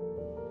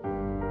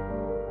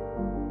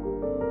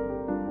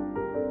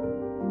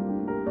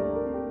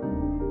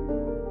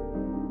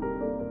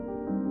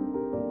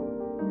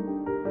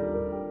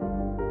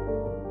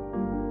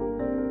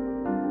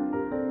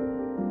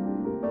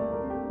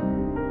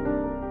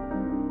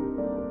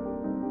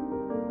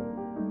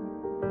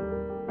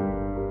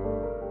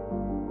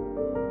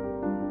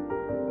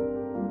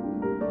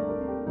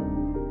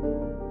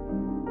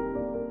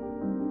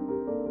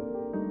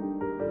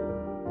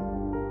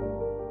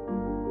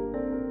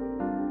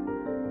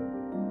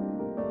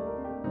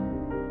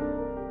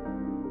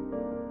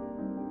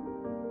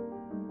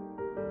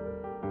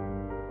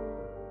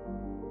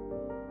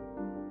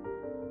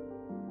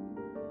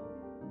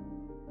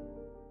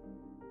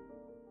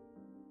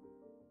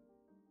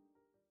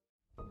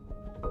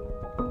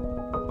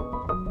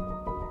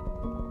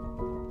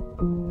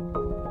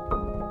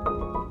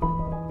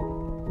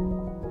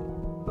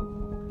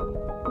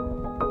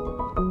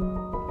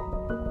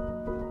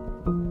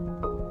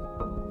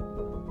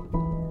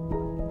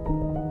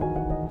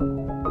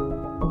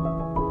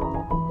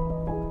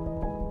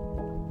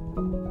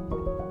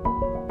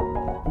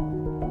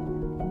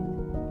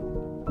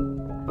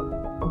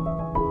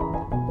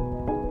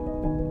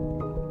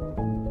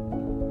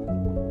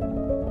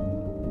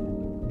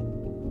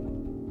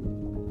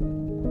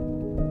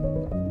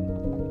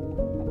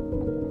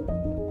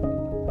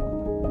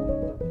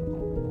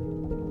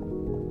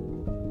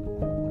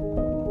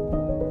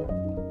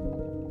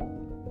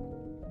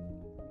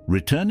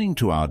 Returning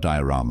to our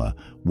diorama,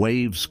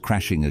 waves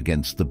crashing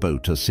against the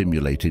boat are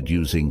simulated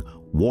using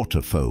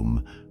water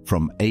foam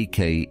from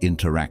AK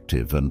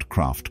Interactive and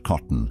Craft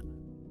Cotton.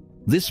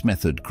 This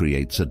method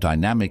creates a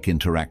dynamic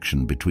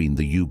interaction between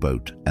the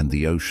U-boat and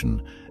the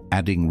ocean,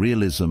 adding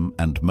realism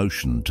and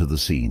motion to the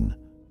scene.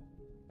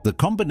 The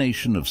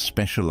combination of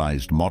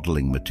specialized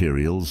modeling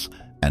materials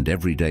and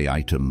everyday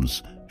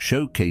items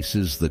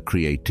showcases the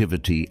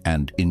creativity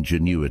and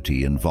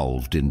ingenuity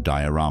involved in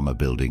diorama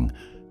building,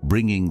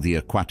 bringing the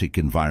aquatic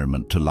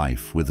environment to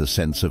life with a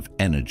sense of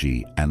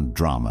energy and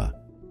drama.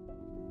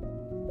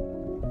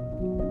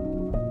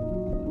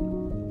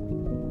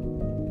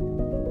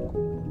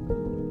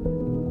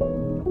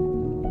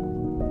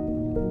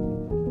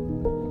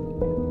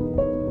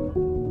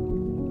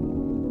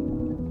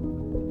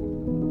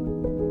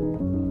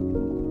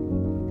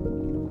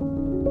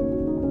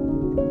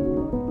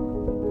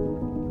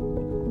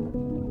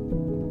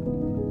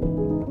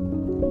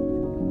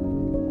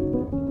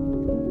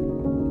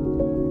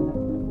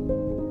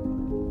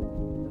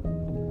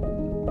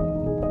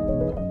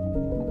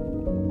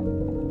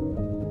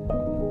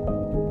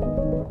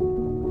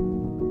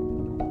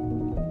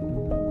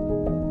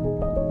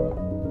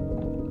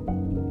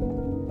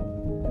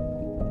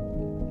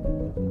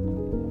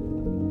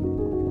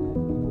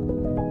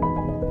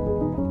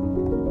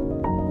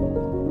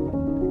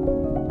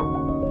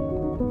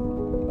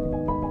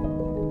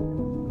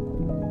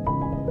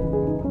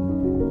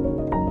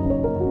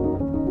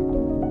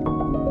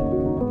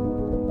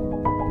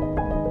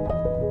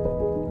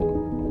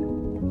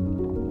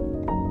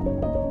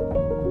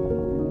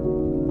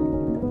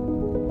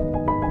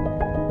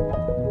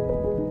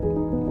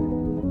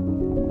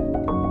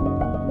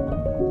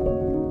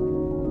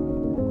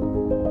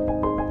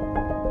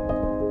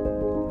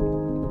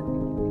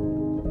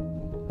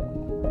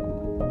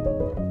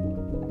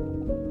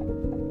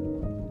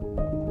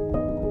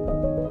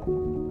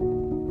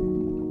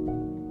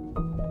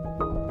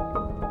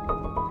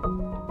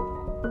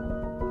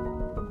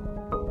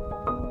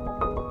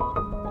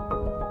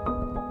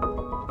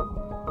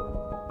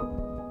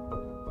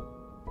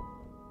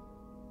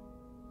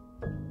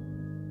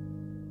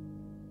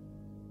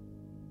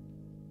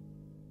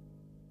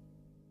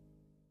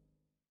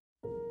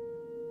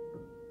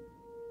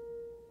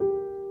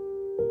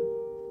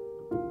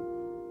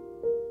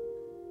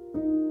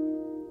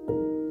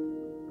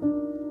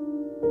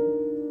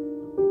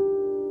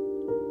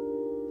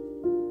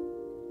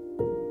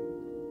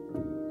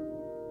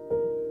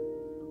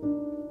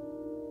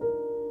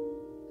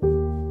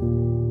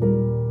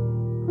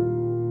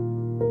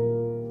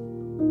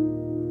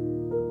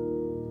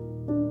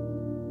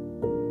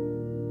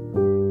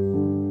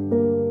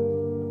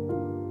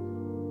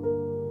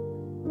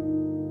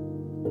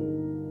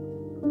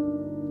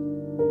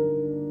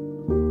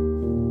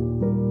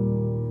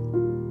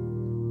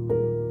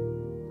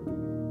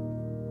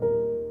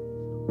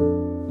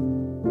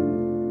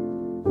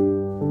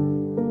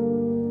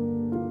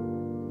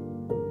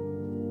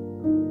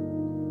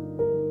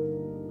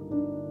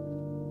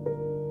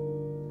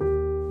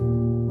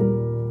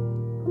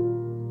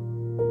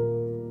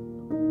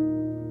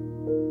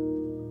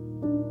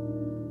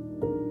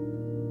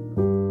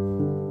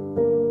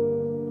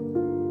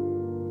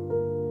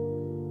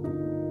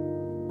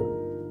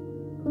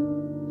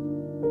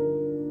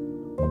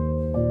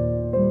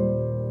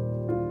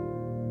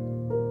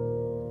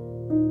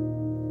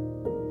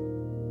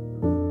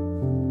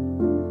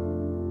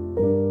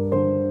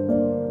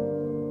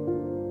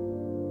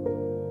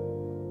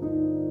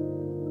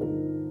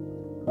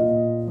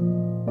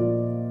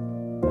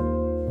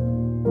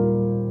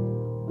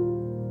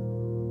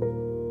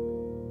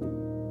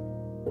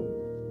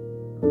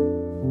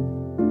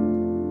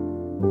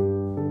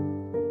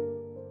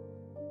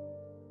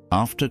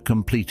 After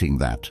completing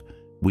that,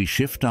 we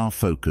shift our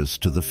focus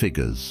to the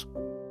figures.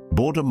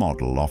 Border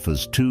Model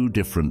offers two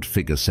different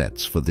figure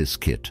sets for this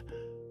kit,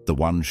 the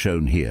one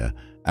shown here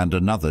and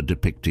another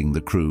depicting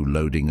the crew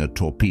loading a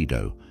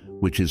torpedo,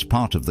 which is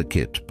part of the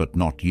kit but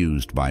not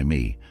used by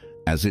me,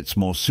 as it's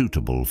more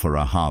suitable for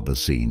a harbor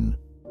scene.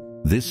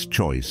 This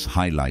choice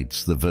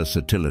highlights the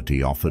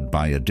versatility offered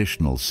by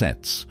additional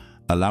sets,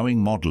 allowing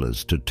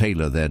modelers to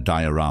tailor their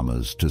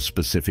dioramas to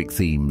specific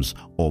themes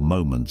or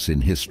moments in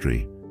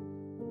history.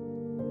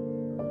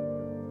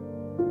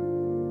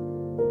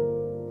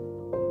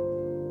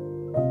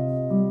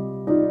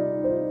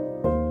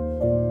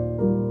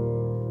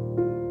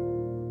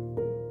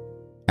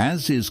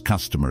 As is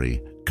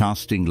customary,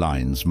 casting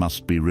lines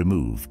must be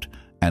removed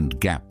and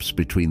gaps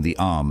between the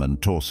arm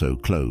and torso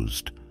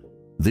closed.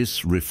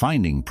 This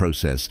refining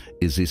process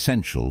is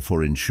essential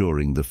for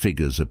ensuring the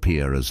figures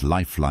appear as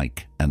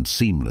lifelike and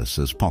seamless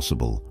as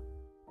possible.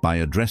 By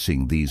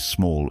addressing these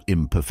small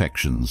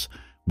imperfections,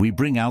 we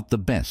bring out the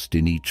best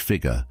in each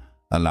figure,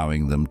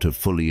 allowing them to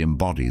fully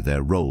embody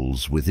their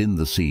roles within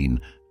the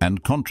scene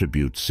and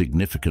contribute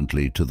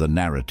significantly to the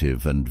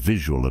narrative and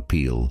visual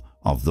appeal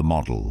of the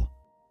model.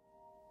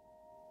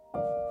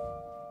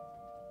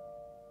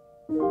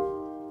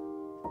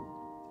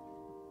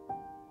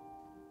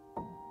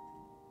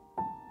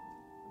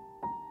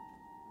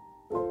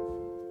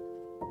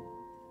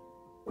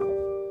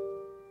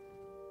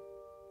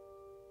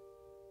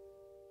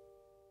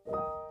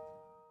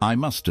 I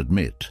must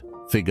admit,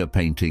 figure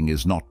painting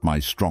is not my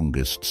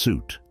strongest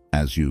suit,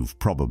 as you've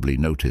probably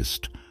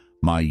noticed.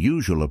 My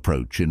usual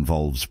approach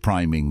involves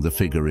priming the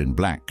figure in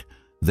black,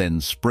 then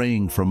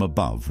spraying from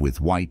above with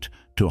white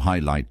to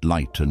highlight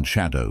light and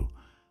shadow.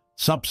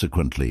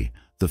 Subsequently,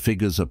 the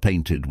figures are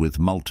painted with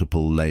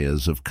multiple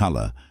layers of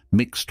color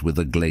mixed with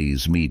a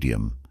glaze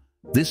medium.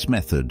 This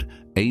method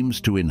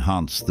aims to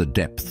enhance the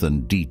depth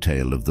and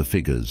detail of the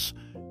figures,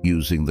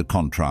 using the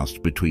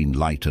contrast between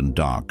light and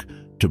dark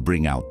to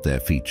bring out their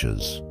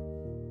features.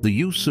 The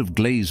use of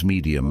glaze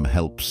medium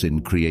helps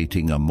in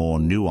creating a more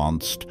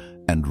nuanced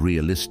and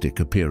realistic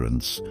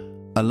appearance,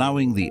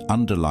 allowing the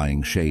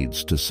underlying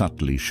shades to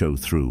subtly show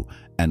through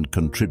and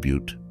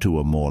contribute to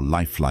a more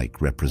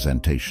lifelike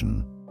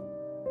representation.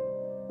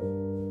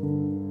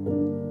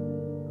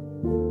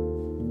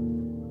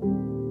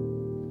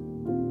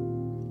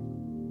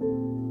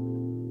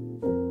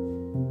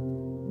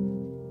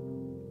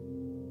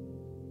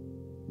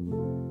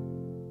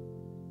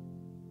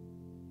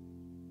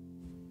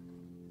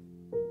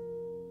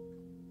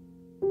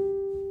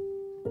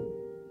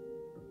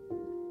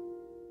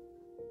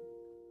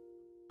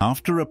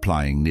 After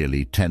applying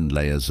nearly 10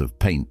 layers of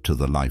paint to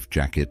the life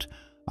jacket,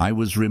 I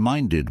was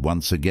reminded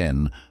once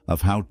again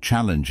of how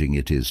challenging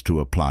it is to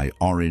apply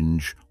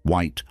orange,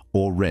 white,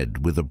 or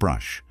red with a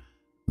brush.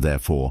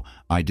 Therefore,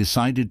 I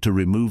decided to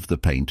remove the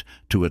paint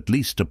to at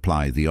least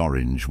apply the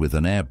orange with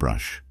an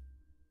airbrush.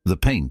 The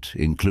paint,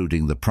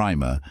 including the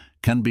primer,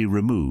 can be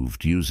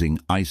removed using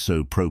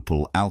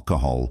isopropyl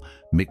alcohol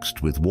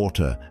mixed with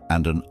water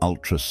and an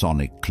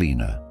ultrasonic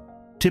cleaner.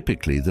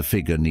 Typically, the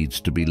figure needs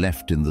to be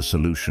left in the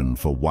solution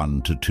for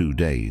 1 to 2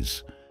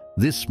 days.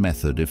 This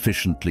method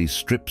efficiently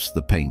strips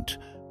the paint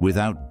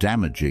without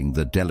damaging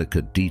the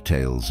delicate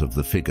details of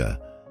the figure,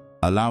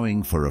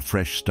 allowing for a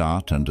fresh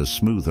start and a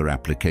smoother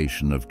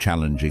application of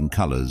challenging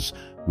colors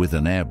with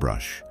an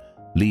airbrush,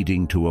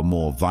 leading to a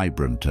more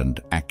vibrant and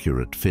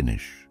accurate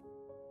finish.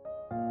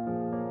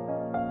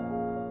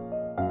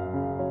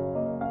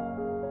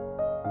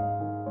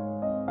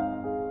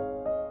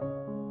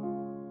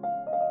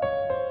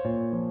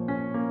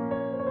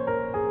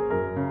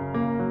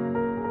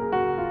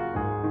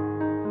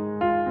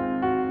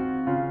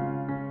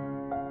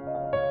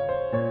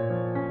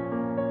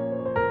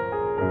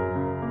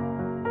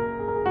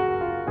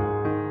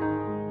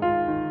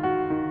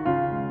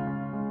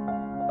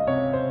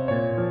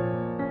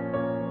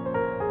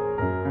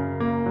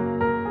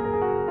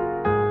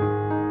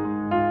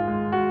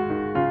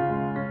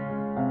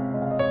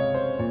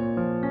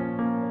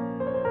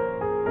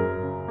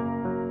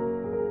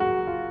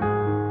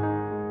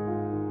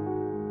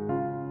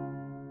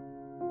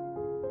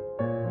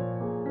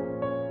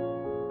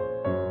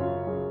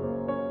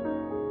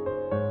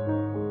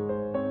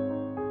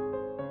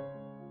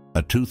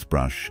 A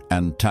toothbrush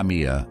and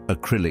Tamiya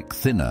acrylic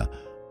thinner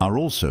are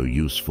also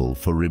useful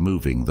for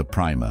removing the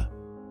primer.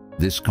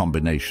 This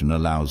combination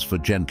allows for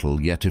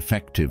gentle yet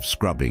effective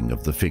scrubbing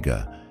of the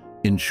figure,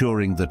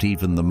 ensuring that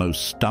even the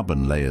most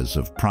stubborn layers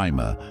of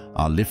primer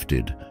are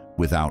lifted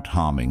without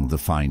harming the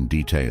fine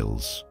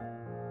details.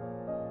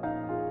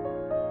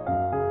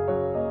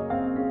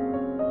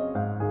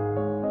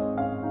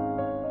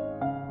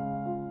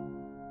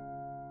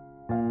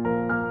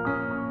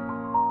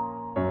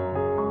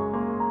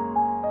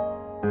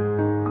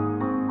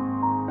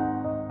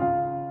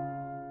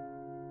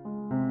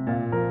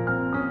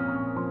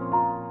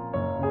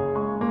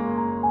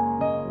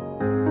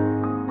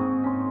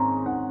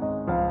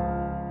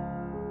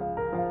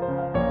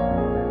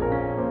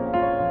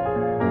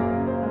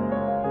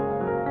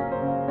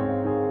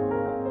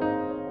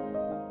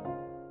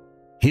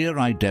 Here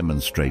I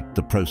demonstrate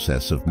the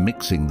process of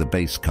mixing the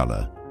base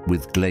color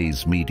with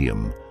glaze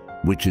medium,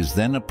 which is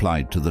then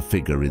applied to the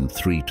figure in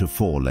 3 to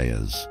 4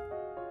 layers.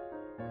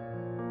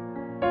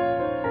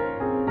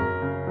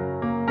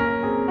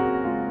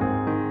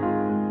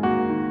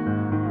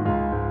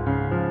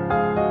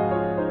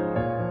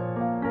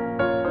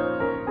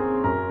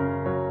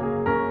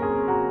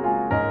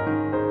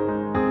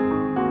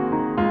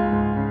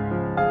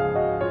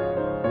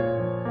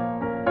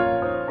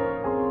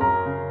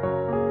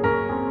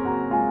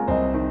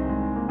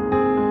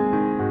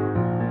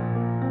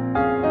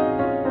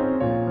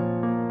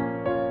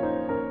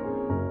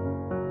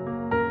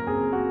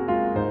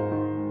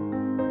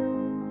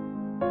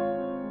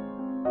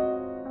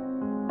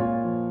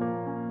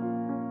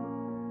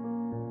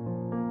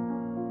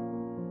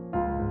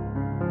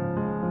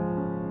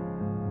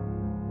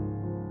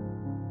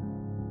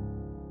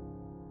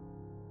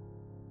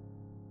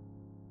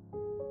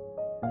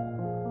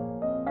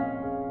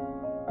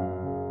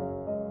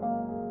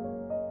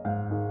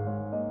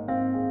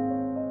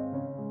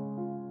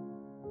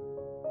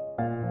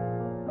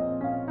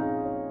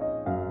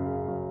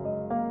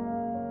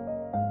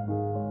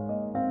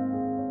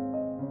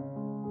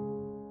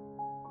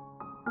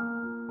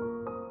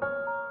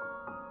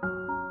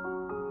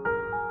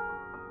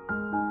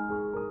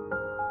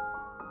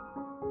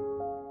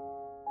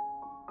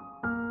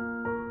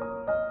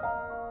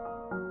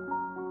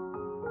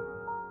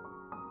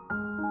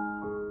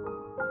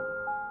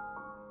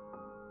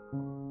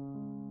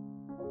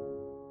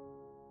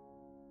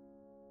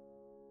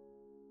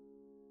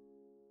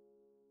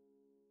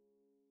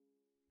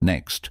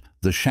 Next,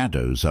 the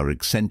shadows are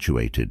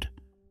accentuated.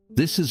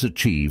 This is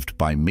achieved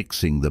by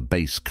mixing the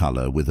base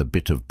color with a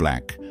bit of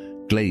black,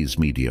 glaze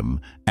medium,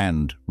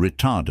 and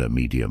retarder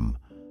medium.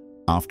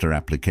 After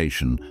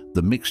application,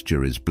 the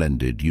mixture is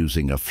blended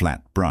using a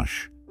flat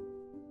brush.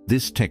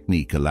 This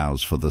technique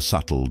allows for the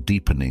subtle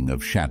deepening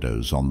of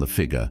shadows on the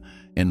figure,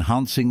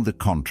 enhancing the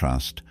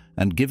contrast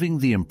and giving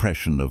the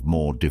impression of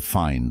more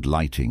defined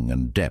lighting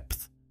and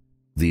depth.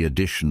 The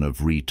addition of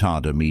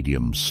retarder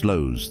medium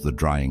slows the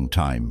drying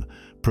time,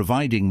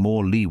 providing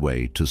more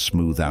leeway to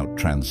smooth out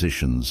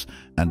transitions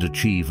and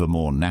achieve a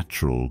more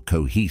natural,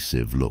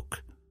 cohesive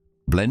look.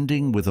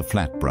 Blending with a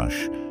flat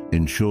brush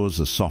ensures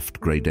a soft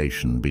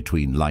gradation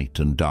between light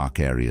and dark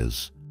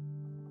areas.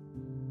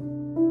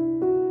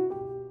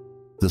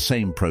 The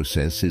same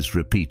process is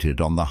repeated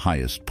on the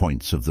highest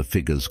points of the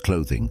figure's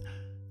clothing,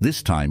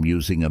 this time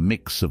using a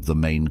mix of the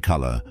main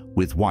color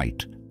with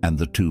white and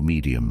the two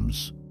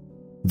mediums.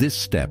 This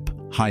step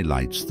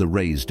highlights the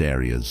raised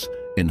areas,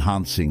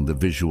 enhancing the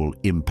visual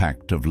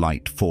impact of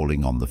light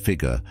falling on the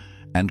figure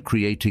and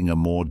creating a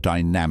more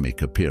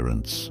dynamic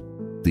appearance.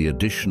 The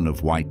addition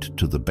of white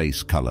to the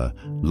base color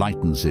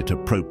lightens it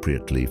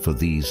appropriately for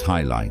these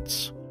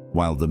highlights,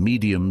 while the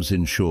mediums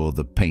ensure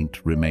the paint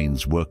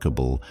remains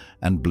workable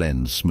and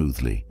blends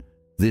smoothly.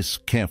 This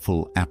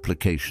careful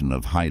application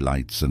of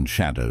highlights and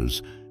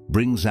shadows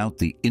brings out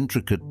the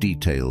intricate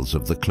details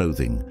of the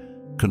clothing,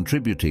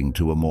 contributing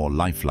to a more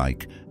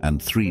lifelike and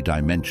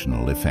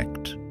three-dimensional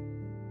effect.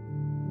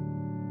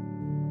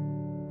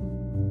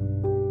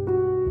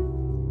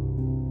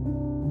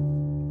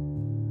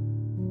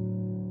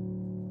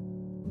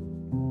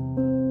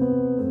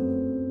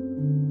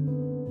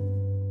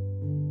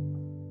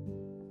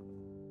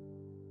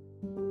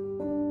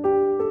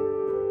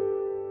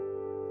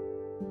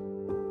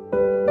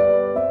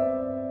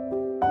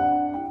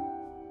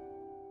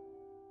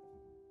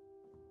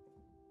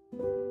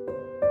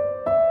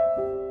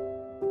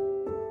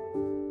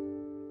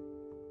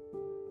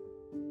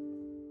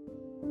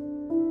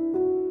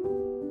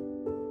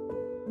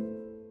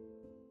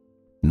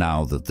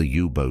 Now that the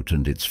U-boat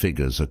and its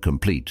figures are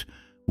complete,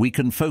 we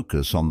can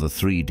focus on the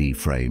 3D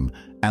frame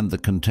and the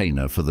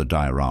container for the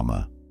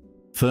diorama.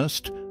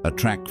 First, a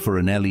track for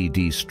an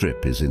LED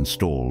strip is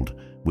installed,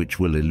 which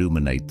will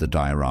illuminate the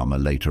diorama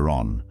later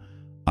on.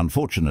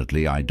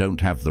 Unfortunately, I don't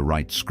have the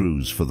right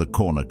screws for the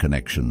corner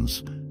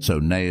connections, so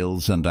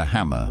nails and a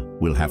hammer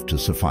will have to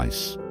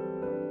suffice.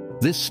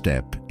 This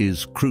step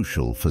is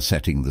crucial for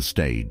setting the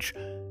stage,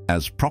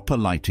 as proper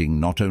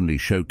lighting not only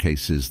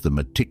showcases the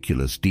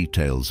meticulous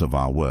details of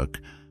our work,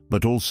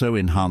 but also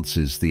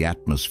enhances the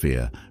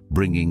atmosphere,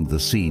 bringing the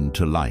scene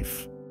to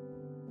life.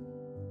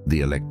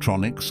 The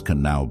electronics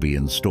can now be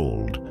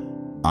installed.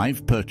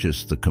 I've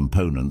purchased the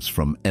components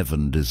from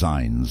Evan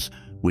Designs,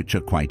 which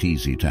are quite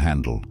easy to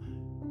handle.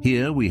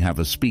 Here we have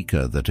a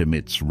speaker that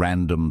emits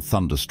random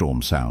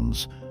thunderstorm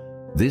sounds.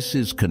 This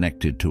is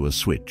connected to a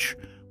switch,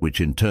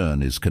 which in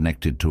turn is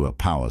connected to a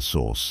power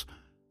source.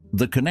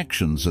 The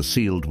connections are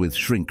sealed with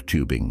shrink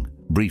tubing,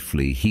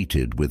 briefly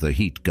heated with a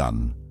heat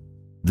gun.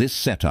 This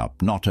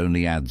setup not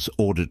only adds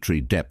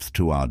auditory depth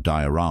to our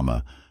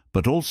diorama,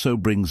 but also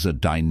brings a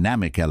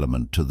dynamic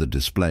element to the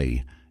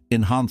display,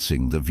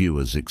 enhancing the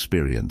viewer's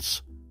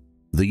experience.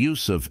 The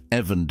use of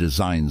Evan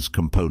Designs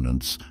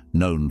components,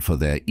 known for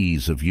their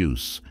ease of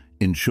use,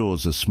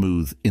 ensures a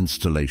smooth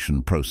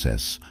installation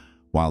process,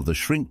 while the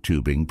shrink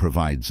tubing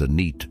provides a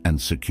neat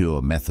and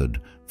secure method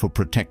for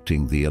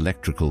protecting the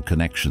electrical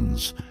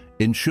connections,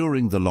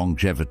 ensuring the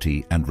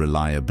longevity and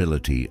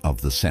reliability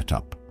of the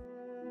setup.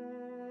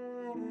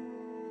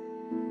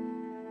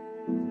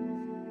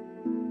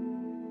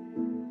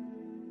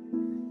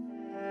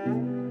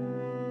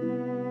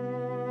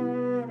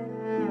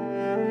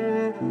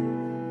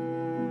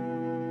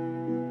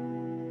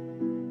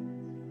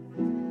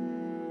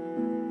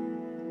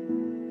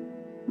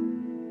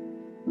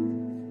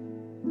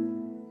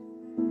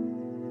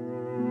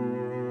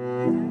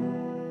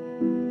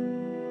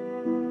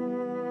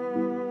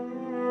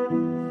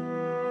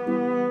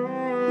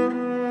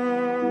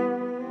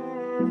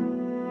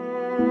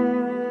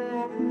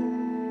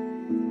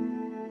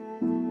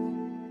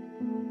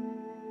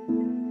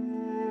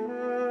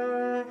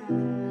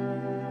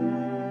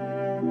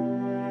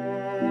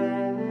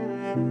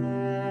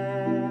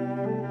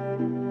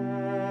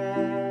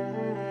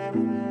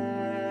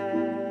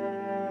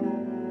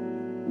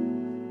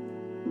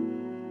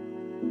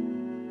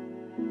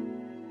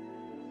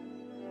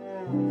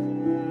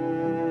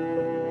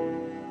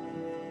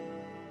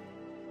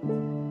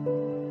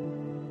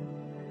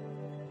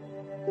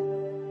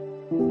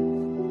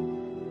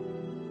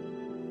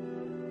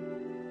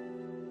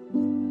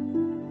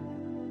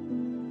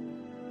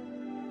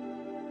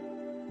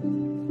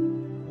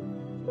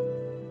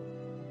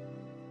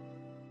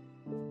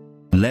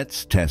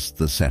 Let's test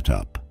the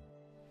setup.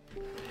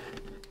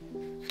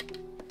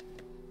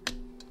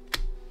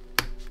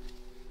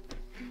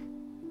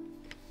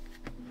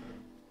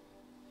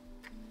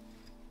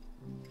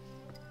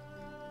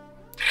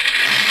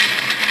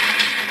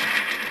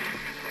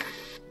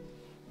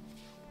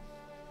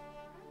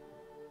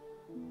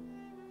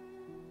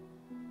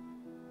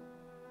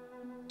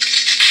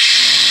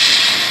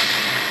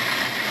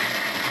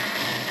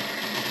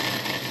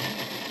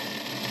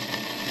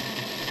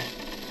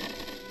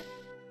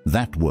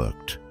 That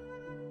worked.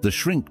 The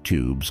shrink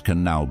tubes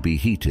can now be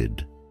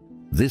heated.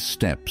 This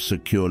step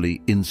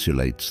securely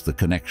insulates the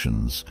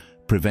connections,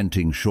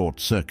 preventing short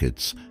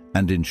circuits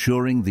and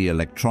ensuring the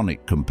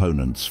electronic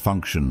components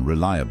function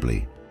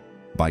reliably.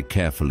 By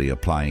carefully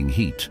applying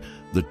heat,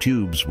 the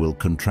tubes will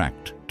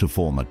contract to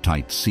form a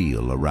tight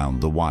seal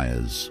around the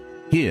wires.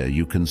 Here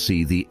you can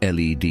see the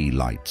LED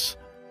lights,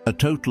 a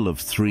total of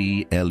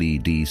 3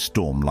 LED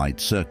storm light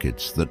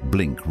circuits that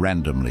blink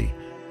randomly.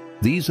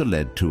 These are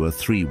led to a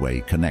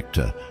 3-way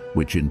connector,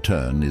 which in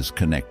turn is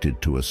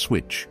connected to a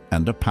switch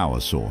and a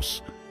power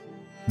source.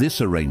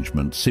 This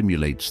arrangement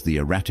simulates the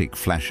erratic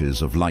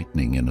flashes of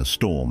lightning in a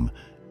storm,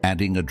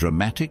 adding a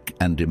dramatic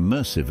and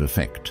immersive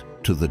effect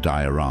to the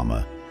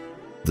diorama.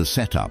 The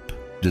setup,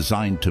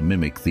 designed to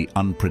mimic the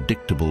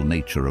unpredictable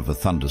nature of a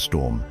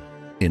thunderstorm,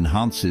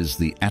 enhances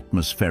the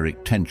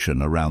atmospheric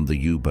tension around the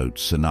U-boat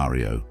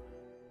scenario.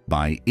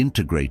 By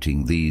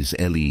integrating these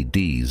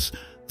LEDs,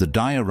 the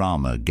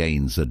diorama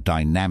gains a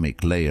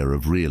dynamic layer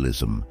of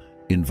realism,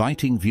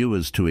 inviting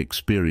viewers to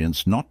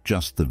experience not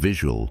just the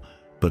visual,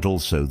 but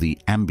also the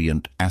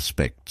ambient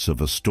aspects of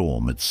a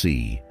storm at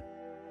sea.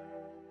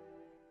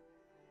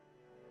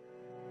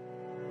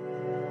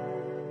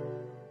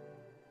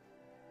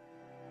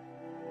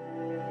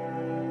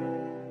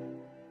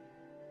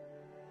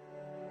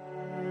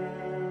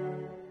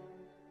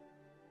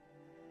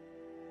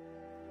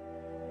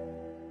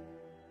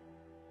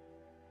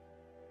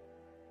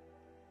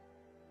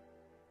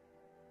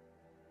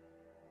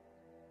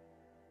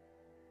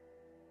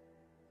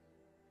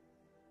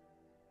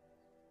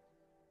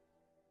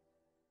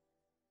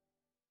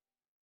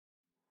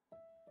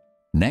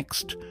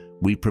 Next,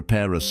 we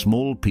prepare a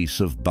small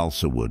piece of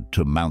balsa wood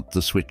to mount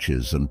the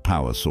switches and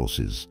power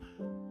sources.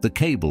 The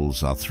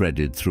cables are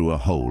threaded through a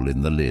hole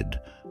in the lid,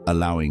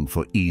 allowing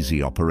for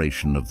easy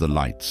operation of the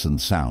lights and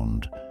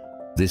sound.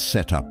 This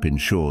setup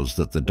ensures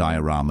that the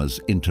diorama's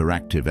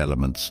interactive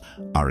elements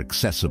are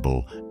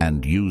accessible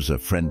and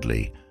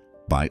user-friendly.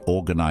 By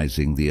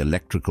organizing the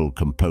electrical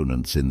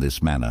components in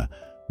this manner,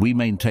 we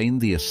maintain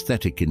the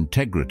aesthetic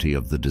integrity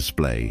of the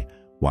display,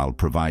 while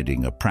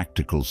providing a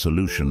practical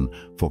solution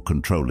for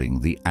controlling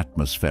the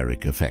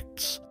atmospheric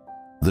effects.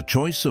 The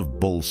choice of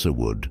balsa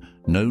wood,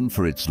 known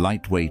for its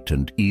lightweight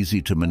and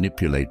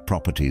easy-to-manipulate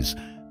properties,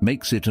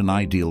 makes it an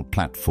ideal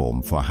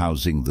platform for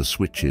housing the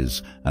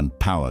switches and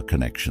power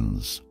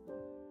connections.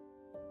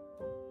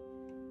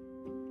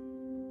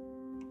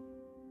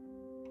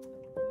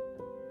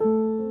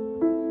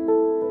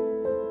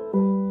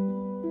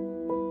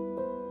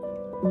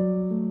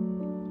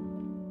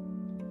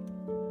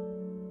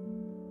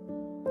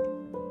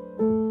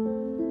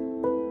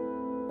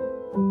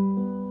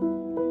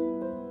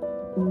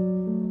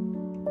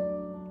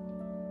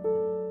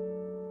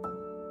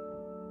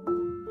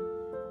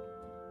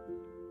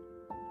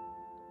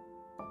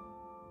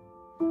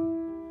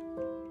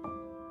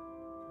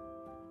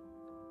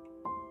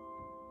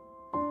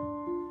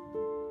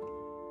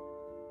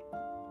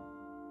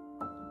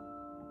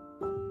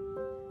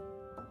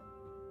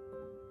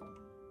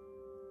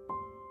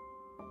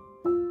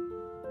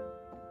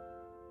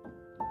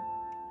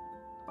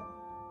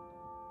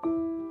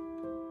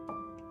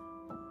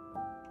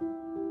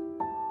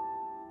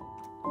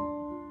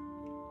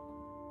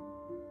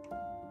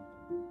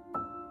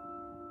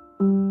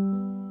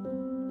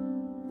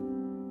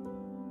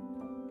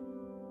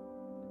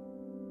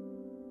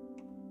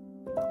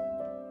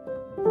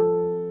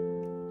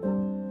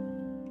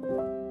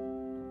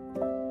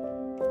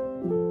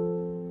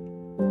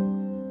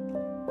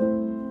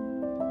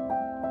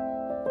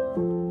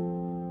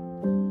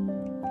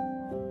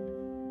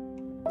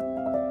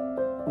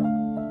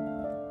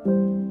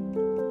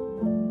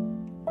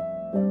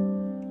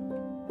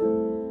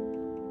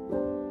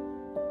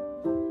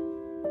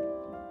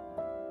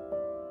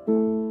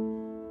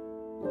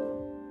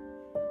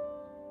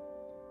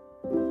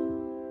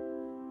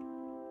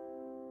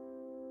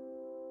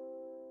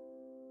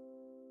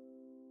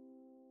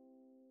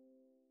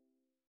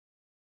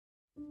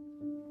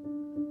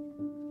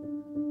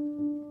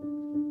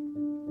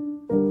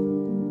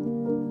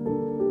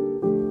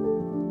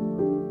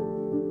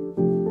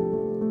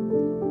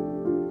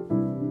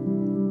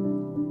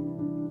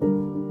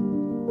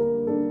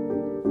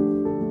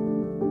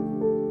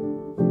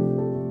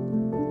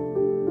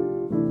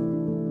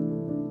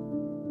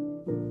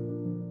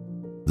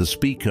 The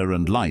speaker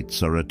and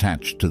lights are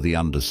attached to the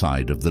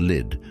underside of the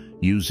lid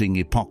using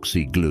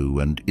epoxy glue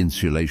and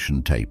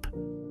insulation tape.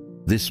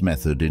 This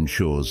method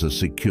ensures a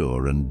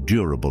secure and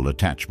durable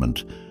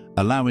attachment,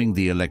 allowing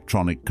the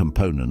electronic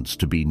components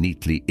to be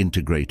neatly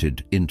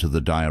integrated into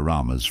the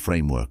diorama's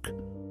framework.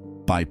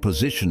 By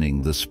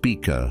positioning the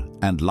speaker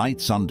and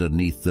lights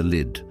underneath the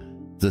lid,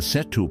 the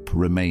setup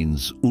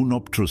remains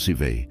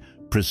unobtrusive,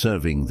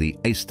 preserving the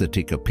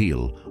aesthetic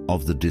appeal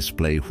of the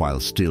display while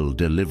still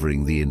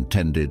delivering the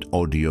intended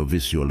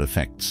audiovisual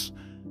effects.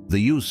 The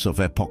use of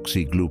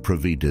epoxy glue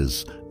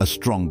provides a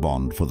strong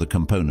bond for the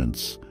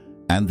components,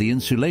 and the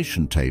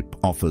insulation tape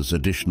offers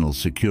additional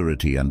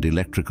security and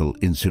electrical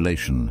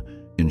insulation,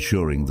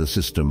 ensuring the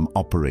system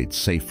operates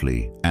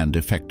safely and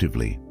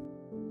effectively.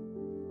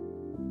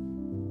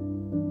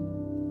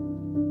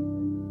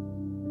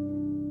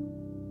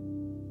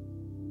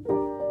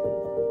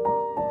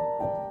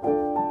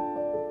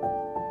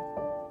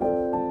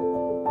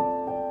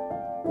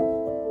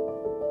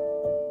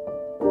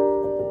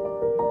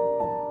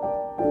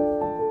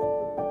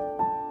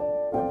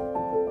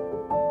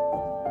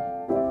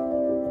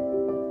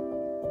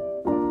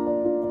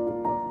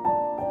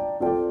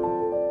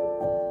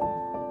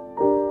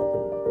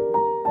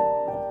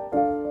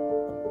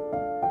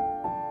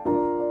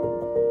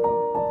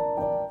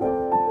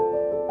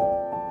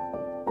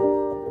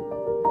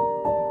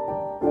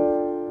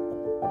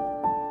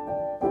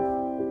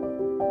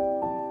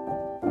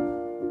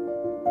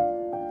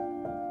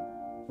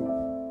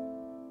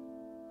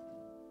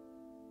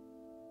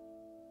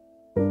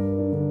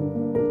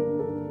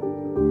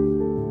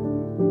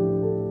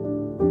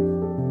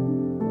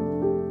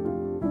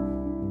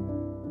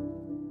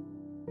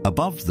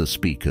 Above the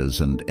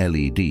speakers and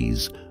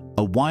LEDs,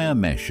 a wire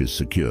mesh is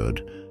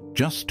secured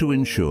just to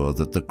ensure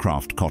that the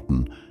craft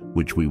cotton,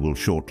 which we will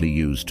shortly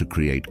use to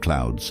create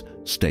clouds,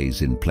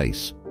 stays in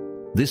place.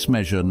 This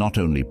measure not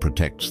only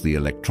protects the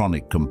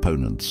electronic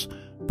components,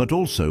 but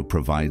also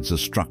provides a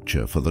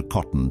structure for the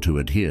cotton to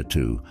adhere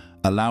to,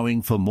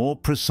 allowing for more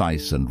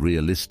precise and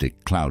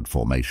realistic cloud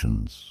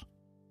formations.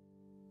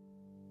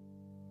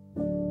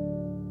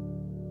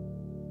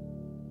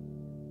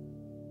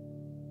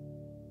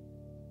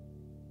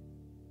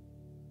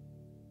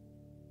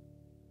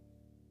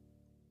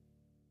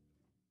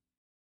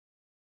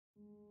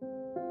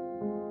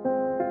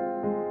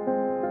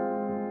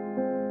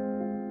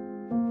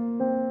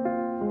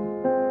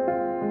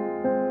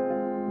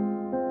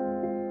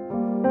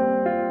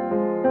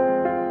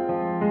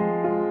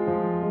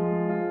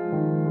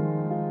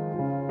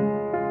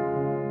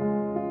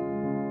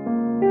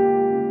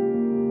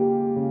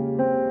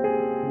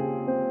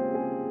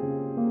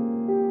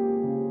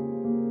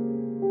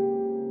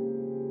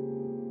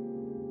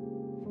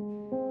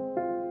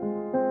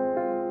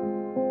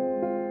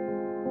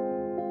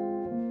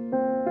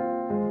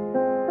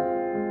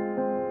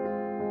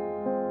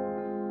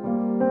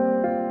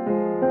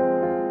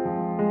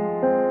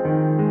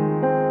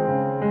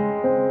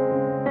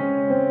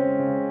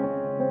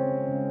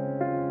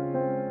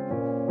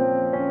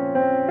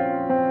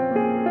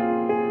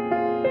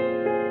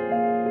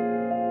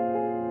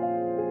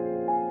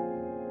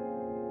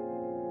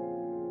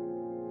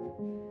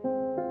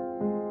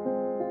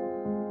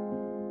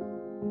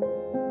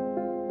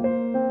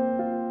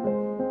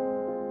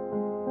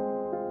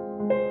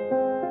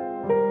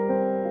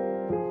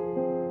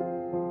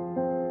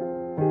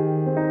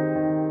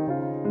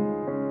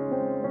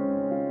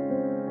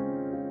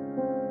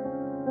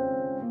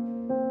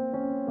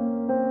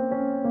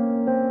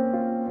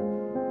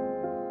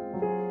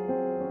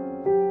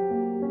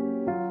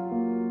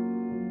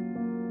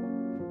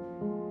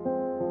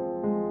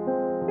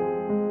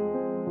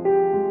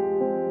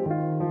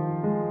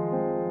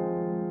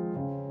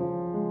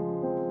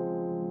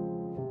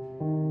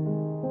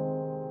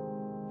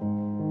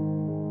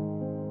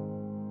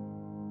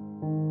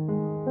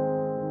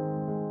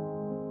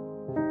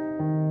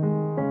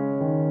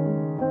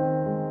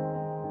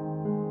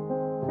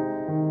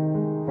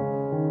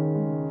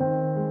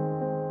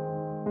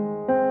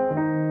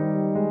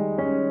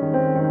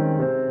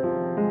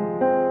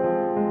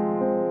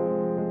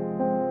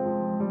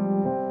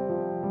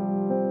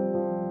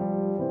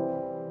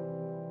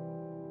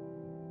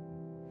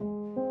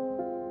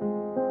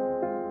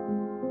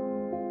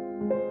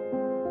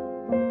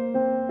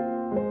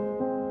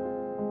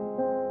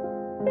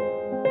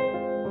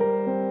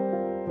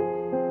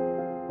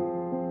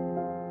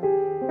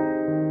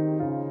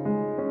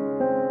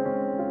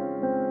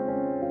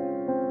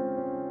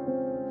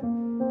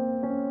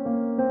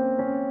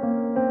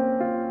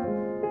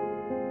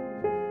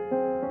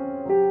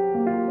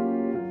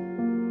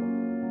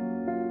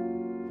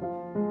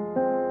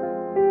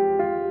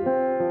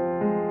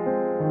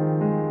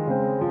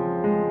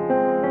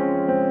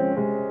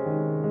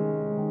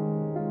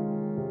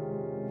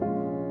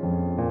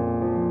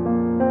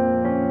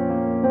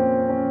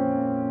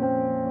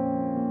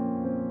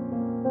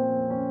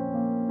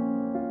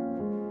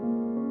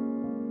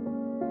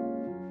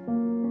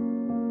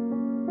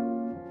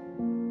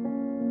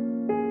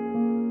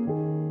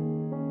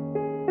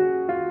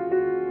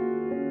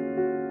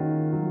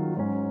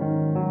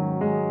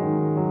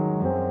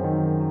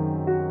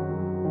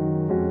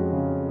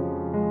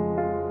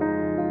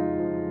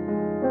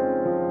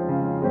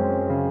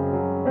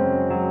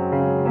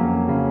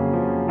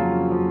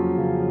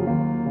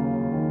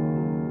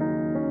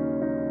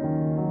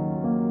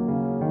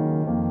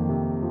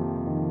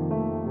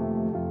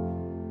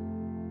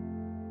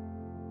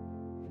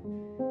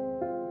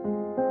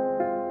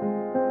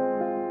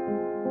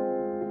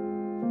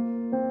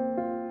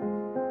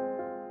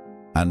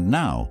 And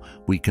now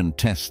we can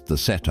test the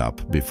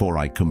setup before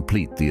I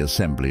complete the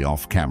assembly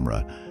off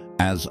camera,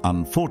 as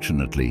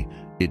unfortunately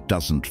it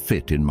doesn't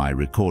fit in my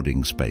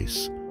recording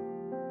space.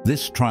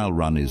 This trial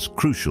run is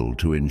crucial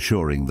to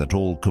ensuring that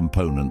all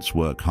components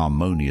work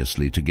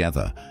harmoniously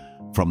together,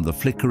 from the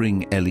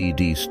flickering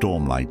LED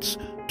storm lights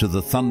to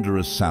the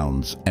thunderous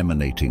sounds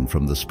emanating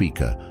from the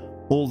speaker,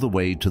 all the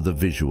way to the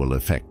visual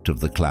effect of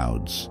the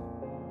clouds.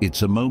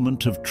 It's a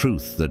moment of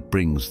truth that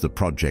brings the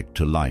project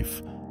to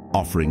life,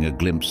 offering a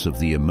glimpse of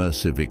the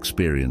immersive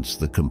experience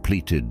the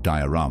completed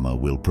diorama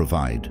will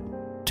provide.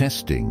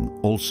 Testing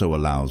also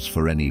allows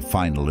for any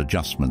final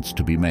adjustments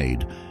to be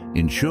made,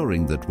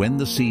 ensuring that when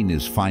the scene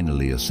is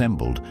finally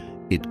assembled,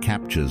 it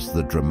captures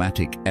the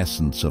dramatic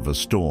essence of a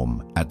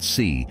storm at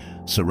sea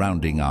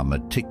surrounding our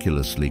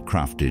meticulously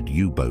crafted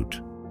U-boat.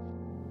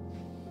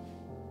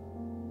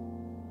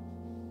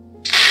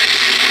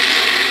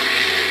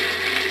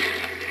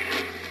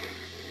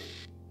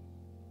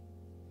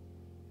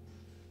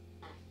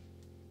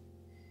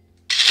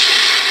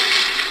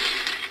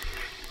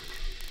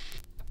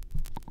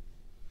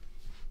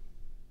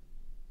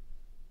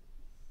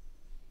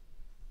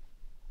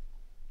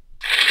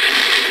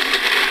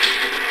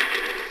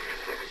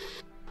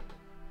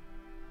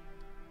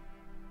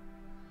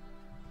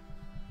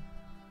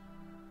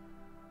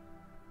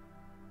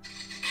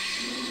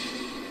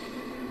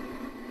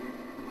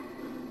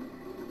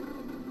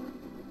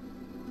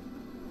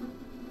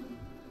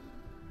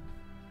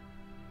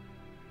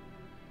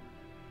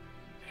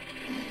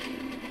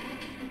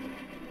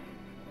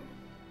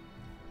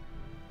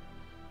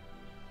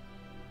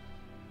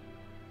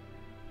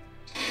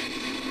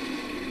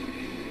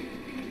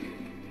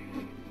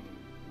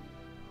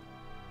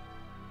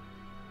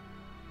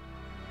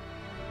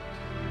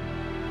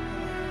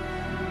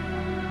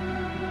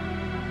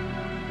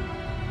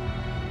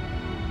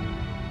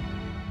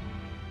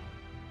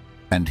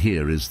 And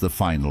here is the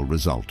final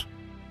result.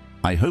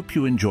 I hope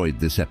you enjoyed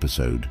this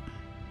episode.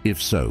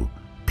 If so,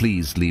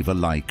 please leave a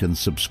like and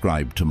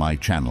subscribe to my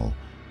channel.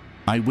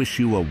 I wish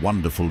you a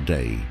wonderful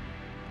day.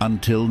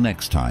 Until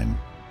next time.